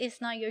 because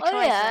it's not your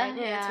choice, right?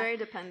 Yeah, it's very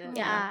dependent.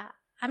 Yeah.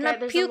 I'm not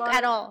puke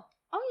at all.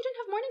 Oh, you didn't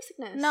have morning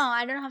sickness? No,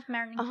 I don't have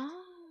morning.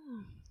 Oh.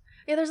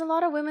 Yeah, there's a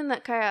lot of women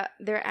that kaya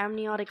their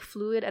amniotic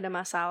fluid ada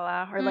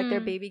masalah, or like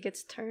their baby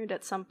gets turned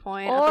at some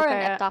point, or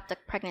an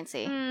ectopic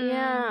pregnancy.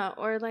 Yeah,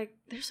 or like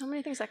there's so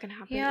many things that can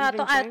happen. Yeah,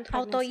 atau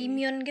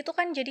autoimmune gitu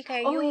kan, jadi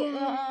kayak you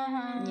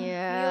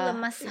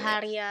lemas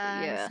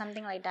harian,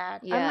 something like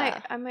that. Yeah.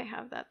 I might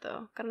have that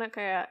though, karena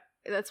kaya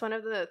that's one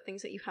of the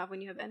things that you have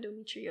when you have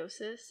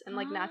endometriosis, and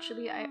like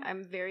naturally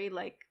I'm very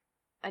like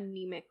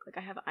anemic, like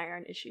I have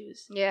iron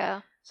issues.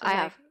 Yeah, so I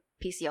have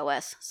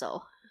PCOS,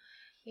 so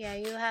yeah,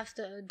 you have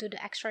to do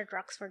the extra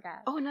drugs for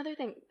that. Oh, another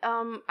thing,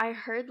 I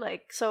heard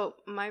like, so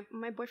my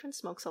boyfriend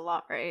smokes a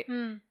lot, right?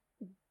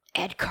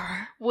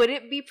 Edgar, would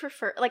it be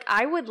preferred, like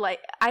I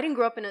didn't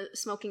grow up in a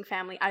smoking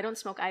family, I don't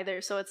smoke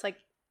either, so it's like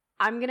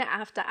I'm gonna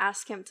have to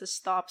ask him to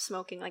stop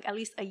smoking like at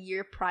least a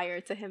year prior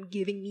to him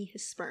giving me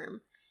his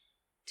sperm.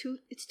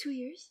 It's 2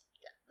 years?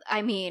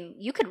 I mean,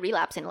 you could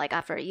relapse in like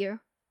after a year.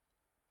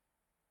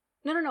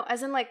 No,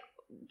 as in like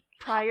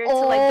prior to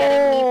like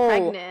getting me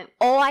pregnant.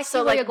 Oh, I see so,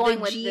 where like, you're going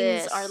the with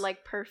genes this. are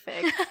like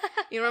perfect.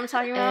 You know what I'm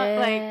talking about?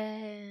 Like,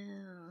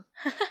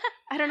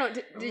 I don't know.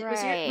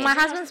 Was my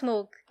husband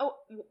smoked.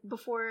 Oh,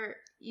 before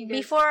you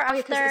guys, before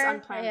after. Because it's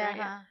unplanned. Yeah.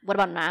 Right? What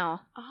about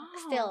now? Oh.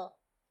 Still.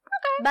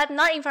 but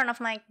not in front of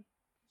my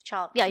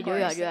child. Yeah.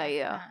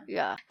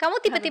 Kamu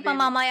tipe-tipe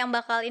mama yang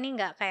bakal ini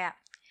nggak kayak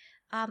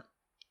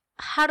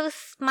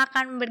harus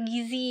makan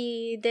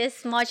bergizi,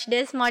 this much,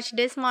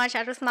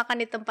 harus makan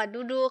di tempat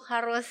duduk,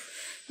 harus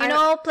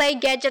play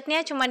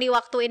gadgetnya cuma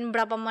diwaktuin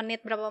berapa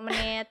menit.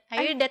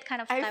 Are you that kind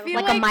of type?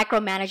 Like a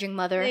micromanaging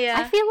mother. Yeah.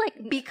 I feel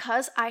like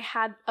because I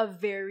had a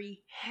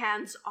very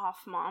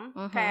hands-off mom,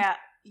 kayak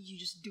you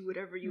just do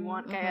whatever you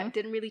want, kayak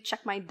didn't really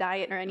check my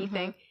diet or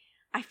anything.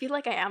 I feel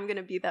like I am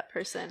gonna be that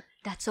person.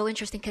 That's so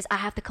interesting because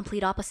I have the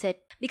complete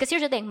opposite. Because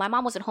here's the thing, my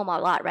mom wasn't home a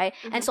lot, right?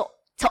 And so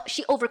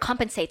she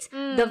overcompensates.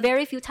 The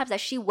very few times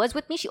that she was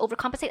with me, she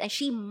overcompensates and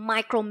she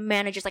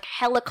micromanages, like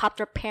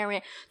helicopter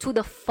parent to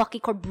the fucking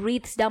core,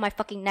 breathes down my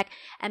fucking neck.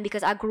 And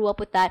because I grew up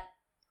with that,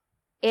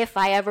 if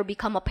I ever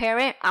become a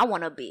parent, I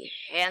want to be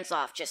hands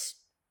off, just.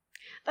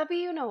 But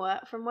you know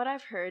what? From what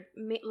I've heard,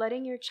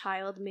 letting your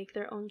child make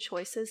their own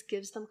choices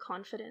gives them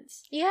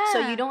confidence. Yeah. So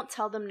you don't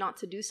tell them not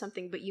to do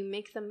something, but you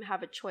make them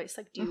have a choice.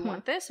 Like, do you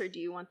want this or do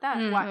you want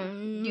that? Why?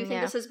 Do you think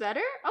this is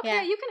better?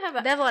 Okay, you can have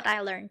that. That's what I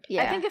learned.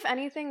 Yeah. I think if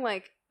anything,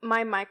 like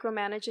my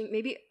micromanaging,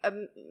 maybe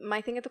my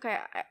thing is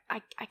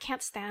I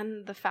can't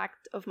stand the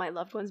fact of my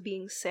loved ones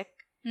being sick.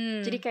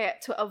 Jadi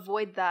kayak to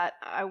avoid that,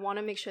 I want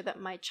to make sure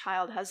that my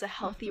child has a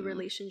healthy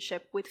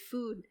relationship with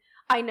food.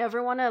 I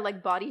never want to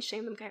like body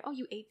shame them. Kayak, oh,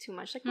 you ate too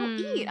much. Like, no,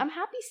 eat. I'm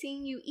happy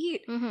seeing you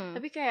eat.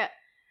 Tapi kayak,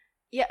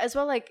 yeah, as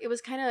well. Like, it was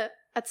kind of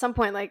at some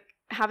point like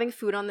having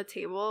food on the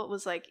table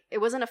was like,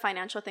 it wasn't a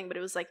financial thing, but it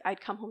was like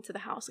I'd come home to the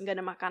house and get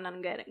a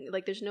makanan,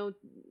 like there's no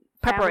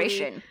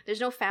preparation.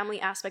 There's no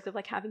family aspect of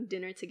like having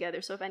dinner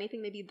together. So if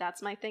anything, maybe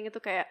that's my thing. It's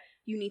okay.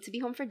 You need to be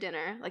home for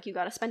dinner. Like you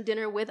got to spend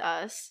dinner with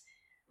us.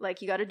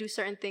 Like you got to do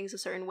certain things a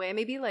certain way.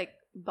 Maybe like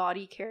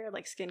body care,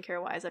 like skincare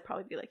wise, I'd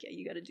probably be like, yeah,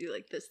 you got to do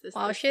like this.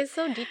 Wow, this. she's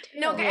so detailed.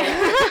 No, okay.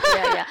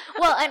 yeah.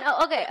 Well, and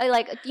okay,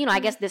 like I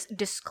guess this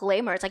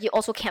disclaimer, it's like you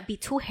also can't be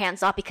too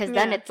hands off because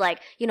then it's like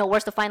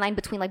where's the fine line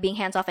between like being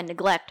hands off and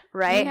neglect,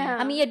 right? Yeah.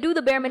 I mean, you do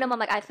the bare minimum.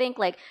 Like I think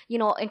like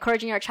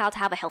encouraging your child to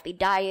have a healthy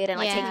diet and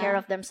like take care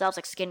of themselves,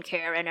 like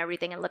skincare and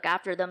everything, and look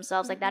after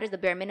themselves. Like that is the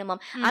bare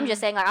minimum. I'm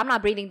just saying, like I'm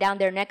not breathing down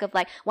their neck of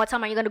like, what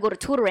time are you going to go to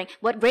tutoring?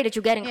 What grade did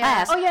you get in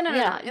class? Oh yeah, no.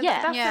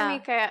 That's for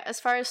me. Kaya, as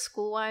far as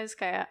school wise,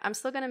 kaya, I'm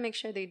still gonna make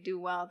sure they do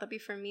well. That'd be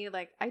for me.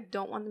 Like I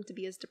don't want them to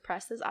be as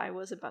depressed as I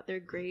was about their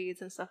grades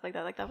and stuff like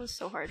that. Like that was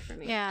so hard for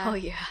me. Yeah. Oh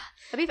yeah.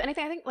 That'd be, if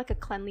anything, I think like a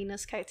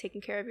cleanliness, kind of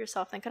taking care of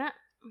yourself. Then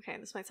okay,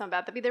 this might sound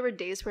bad. That'd be, there were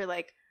days where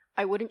like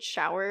I wouldn't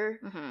shower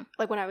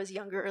like when I was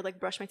younger or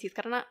like brush my teeth.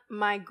 Karena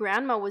my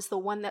grandma was the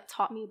one that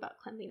taught me about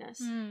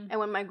cleanliness. And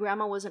when my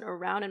grandma wasn't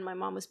around and my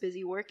mom was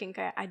busy working,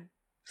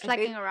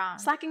 slacking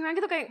around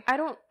gitu kayak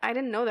I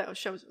didn't know that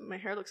my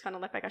hair looks kind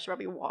of like I should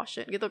probably wash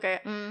it gitu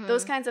kayak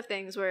those kinds of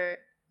things where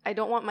I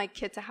don't want my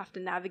kid to have to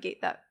navigate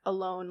that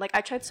alone. Like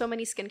I tried so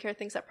many skincare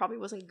things that probably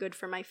wasn't good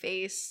for my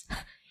face.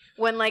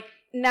 When like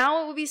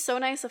now it would be so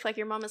nice if like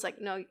your mom is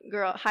like, no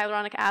girl,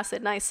 hyaluronic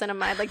acid,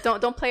 niacinamide, like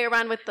don't play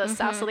around with the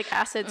salicylic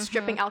acid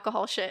stripping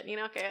alcohol shit,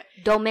 okay,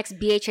 don't mix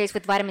BHAs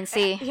with vitamin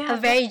C. A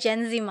very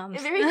Gen Z mom.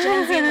 Very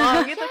Gen Z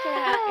mom.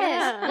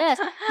 Yes.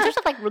 In terms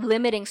of like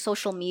limiting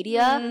social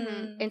media,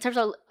 in terms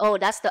of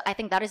I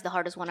think that is the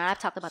hardest one, and I've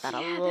talked about that a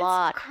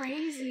lot. That's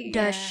crazy.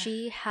 Does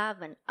she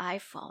have an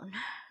iPhone?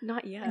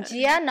 Not yet.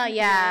 Gia not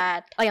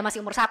yet. Oh ya,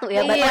 masih umur 1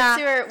 ya. But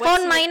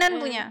phone mainan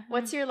punya.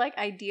 What's your like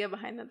idea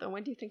behind that though?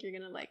 When do you think you're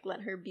gonna like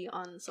let her be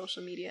on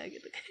social media?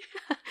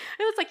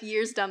 It's like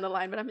years down the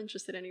line, but I'm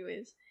interested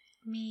anyways.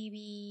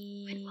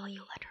 Maybe. When will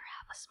you let her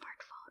have a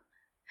smartphone?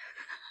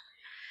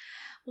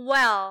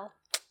 Well,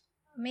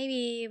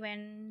 maybe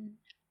when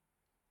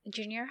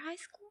junior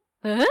high school.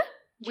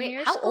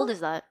 Wait, how old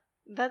is that?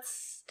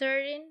 That's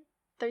 13.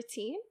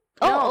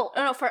 Oh,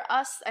 no, for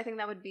us, I think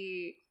that would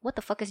be... What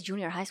the fuck is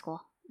junior high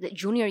school? The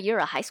junior year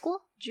of high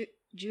school?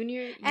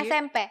 Junior year?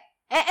 SMP.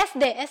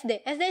 SD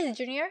is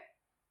junior?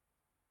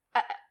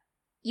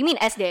 You mean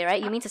SD,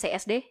 right? You mean to say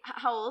SD?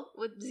 How old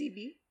would Z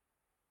be?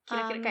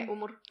 Kira-kira kayak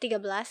umur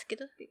 13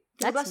 gitu.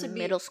 That's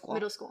middle school.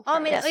 Middle school. Oh,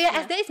 Yes.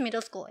 SD is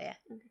middle school, yeah.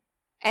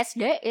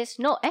 SD is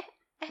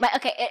But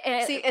okay,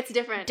 see, it's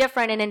different.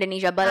 Different in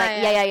Indonesia, but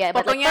like yeah.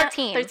 But like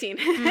 13. 13.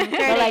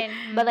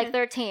 but like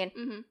 13.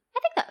 I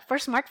think that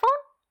first smartphone.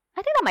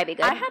 I think that might be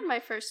good. I had my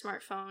first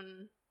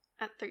smartphone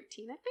at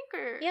 13, I think,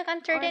 or yeah,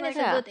 13 like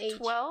is a good age.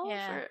 12,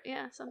 yeah. or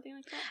something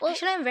like that. Well,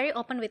 actually, I'm very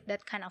open with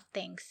that kind of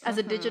things. As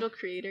a digital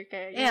creator,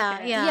 kayak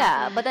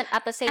yeah. But then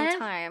at the same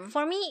time,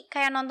 for me,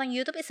 kayak nonton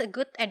YouTube is a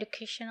good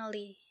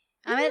educationally.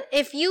 I mean,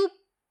 if you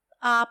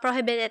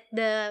prohibited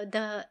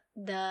the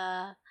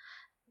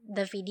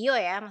video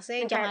ya,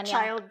 maksudnya jangan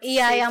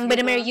yang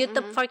benar-benar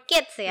YouTube for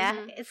kids ya,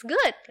 it's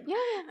good.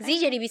 Z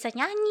jadi bisa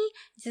nyanyi,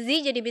 Z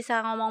jadi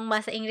bisa ngomong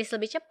bahasa Inggris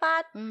lebih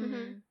cepat.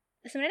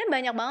 Sebenarnya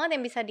banyak banget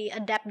yang bisa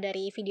di-adapt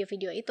dari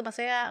video-video itu,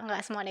 maksudnya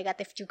nggak semua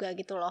negatif juga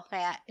gitu loh,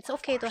 kayak it's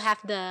okay to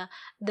have the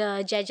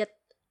gadget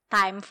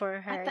time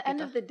for her. At the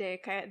end of the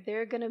day, kayak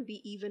they're gonna be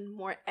even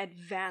more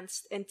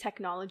advanced in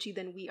technology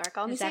than we are.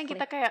 Kalau misalnya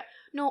kita kayak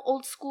no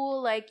old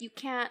school, like you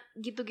can't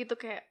gitu-gitu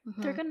kayak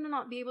they're gonna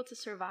not be able to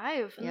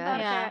survive.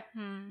 Kayak,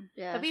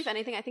 tapi if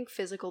anything, I think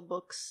physical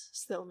books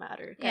still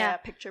matter.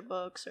 Kayak picture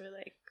books or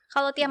like.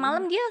 Kalau tiap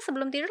malam dia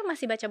sebelum tidur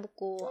masih baca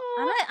buku.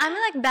 I'm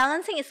like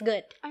balancing is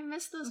good. I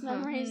miss those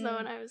memories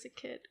though when I was a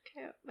kid.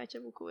 Kayak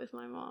baca buku with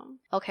my mom.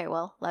 Okay,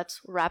 well,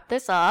 let's wrap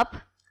this up.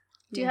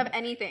 Do you have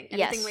anything?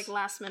 Anything like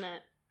last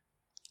minute?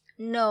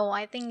 No,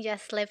 I think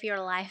just live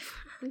your life.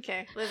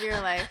 Okay, live your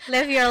life.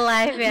 Live your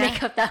life, yeah. Make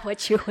of that what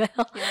you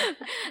will. Yeah.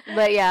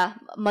 But yeah,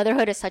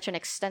 motherhood is such an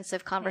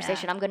extensive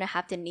conversation. I'm gonna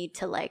have to need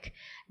to like,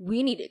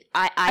 we need it.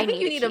 I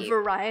think you need a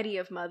variety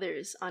of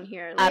mothers on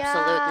here. Like,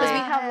 absolutely. Because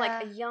we have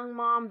like a young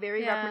mom,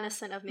 very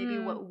reminiscent of maybe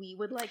what we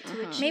would like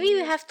to achieve. Maybe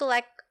you have to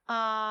like,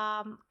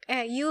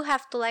 you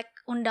have to like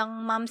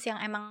undang moms yang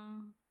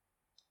emang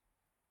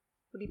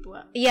lebih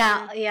tua.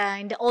 Yeah,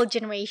 in the old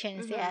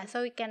generations,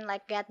 so we can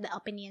like get the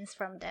opinions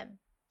from them.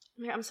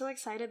 Yeah, I'm so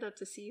excited though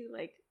to see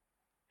like,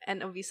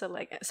 and Ovisa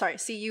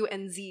see you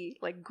and Z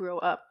like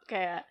grow up.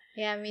 Kaya,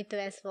 yeah, me too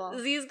as well.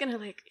 Z is gonna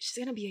she's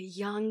gonna be a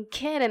young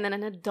kid and then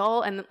an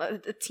adult and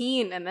a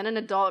teen and then an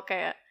adult.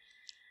 Kaya,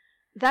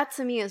 that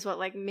to me is what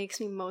like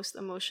makes me most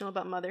emotional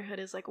about motherhood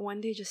is like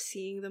one day just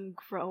seeing them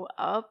grow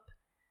up.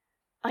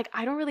 Like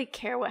I don't really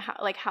care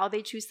how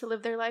they choose to live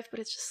their life, but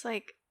it's just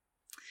like.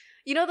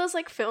 You know those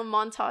like film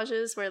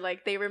montages where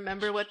like they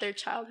remember what their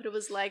childhood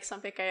was like,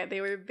 something like they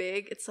were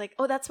big. It's like,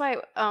 oh, that's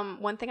why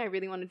one thing I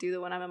really want to do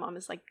though when I'm a mom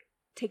is like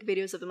take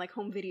videos of them, like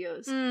home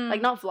videos, like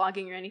not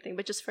vlogging or anything,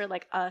 but just for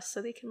like us, so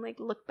they can like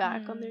look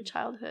back on their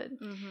childhood.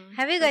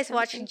 Have you guys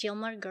watched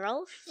Gilmore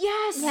Girls?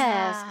 Yes,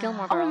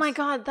 Gilmore Girls. Oh my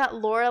god, that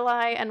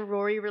Lorelai and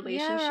Rory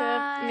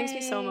relationship it makes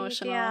me so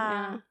emotional.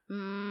 Yeah.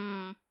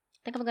 I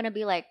think I'm gonna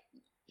be like,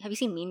 have you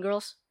seen Mean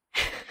Girls?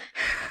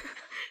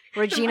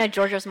 Regina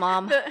Georgia's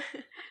mom.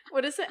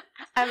 What is it?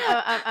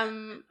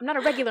 I'm not a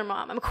regular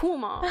mom. I'm a cool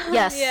mom.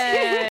 Yes.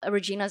 Yeah.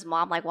 Regina's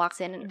mom like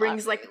walks in and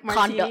brings like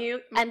martini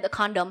and the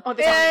condom. Oh,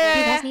 do you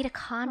guys need a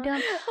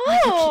condom?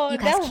 You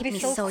guys keep me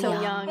so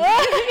young.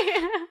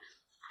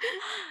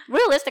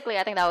 Realistically,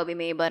 I think that would be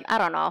me, but I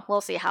don't know. We'll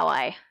see how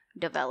I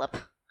develop.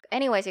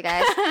 Anyways, you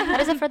guys,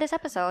 that is it for this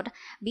episode.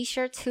 Be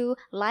sure to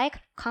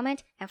like,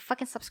 comment, and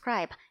fucking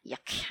subscribe. You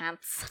can't.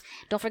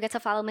 Don't forget to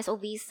follow Miss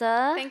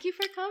Ovisa. Thank you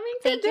for coming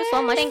Thank you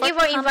so much. Thank you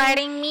for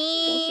inviting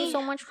me. Thank you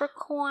so much for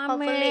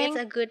coming. Hopefully it's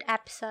a good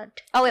episode.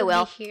 Oh, it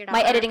will.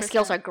 My editing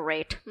skills are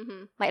great.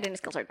 My editing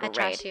skills are great. I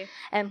trust you.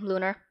 And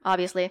Lunar,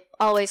 obviously,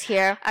 always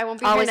here. I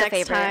won't be always here a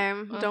next favorite.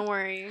 time. Don't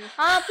worry.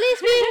 Oh, please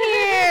be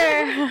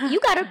here. You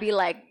gotta be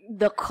like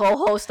the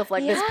co-host of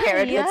like this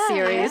parenthood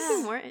series.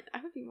 I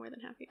would be more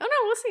than happy. Oh no,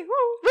 we'll see.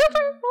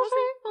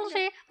 We'll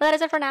see. But that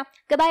is it for now.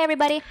 Goodbye,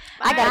 everybody.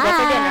 Bye. I gotta go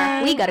for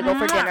dinner. We gotta go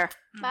for dinner.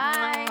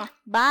 Bye.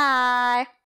 Bye.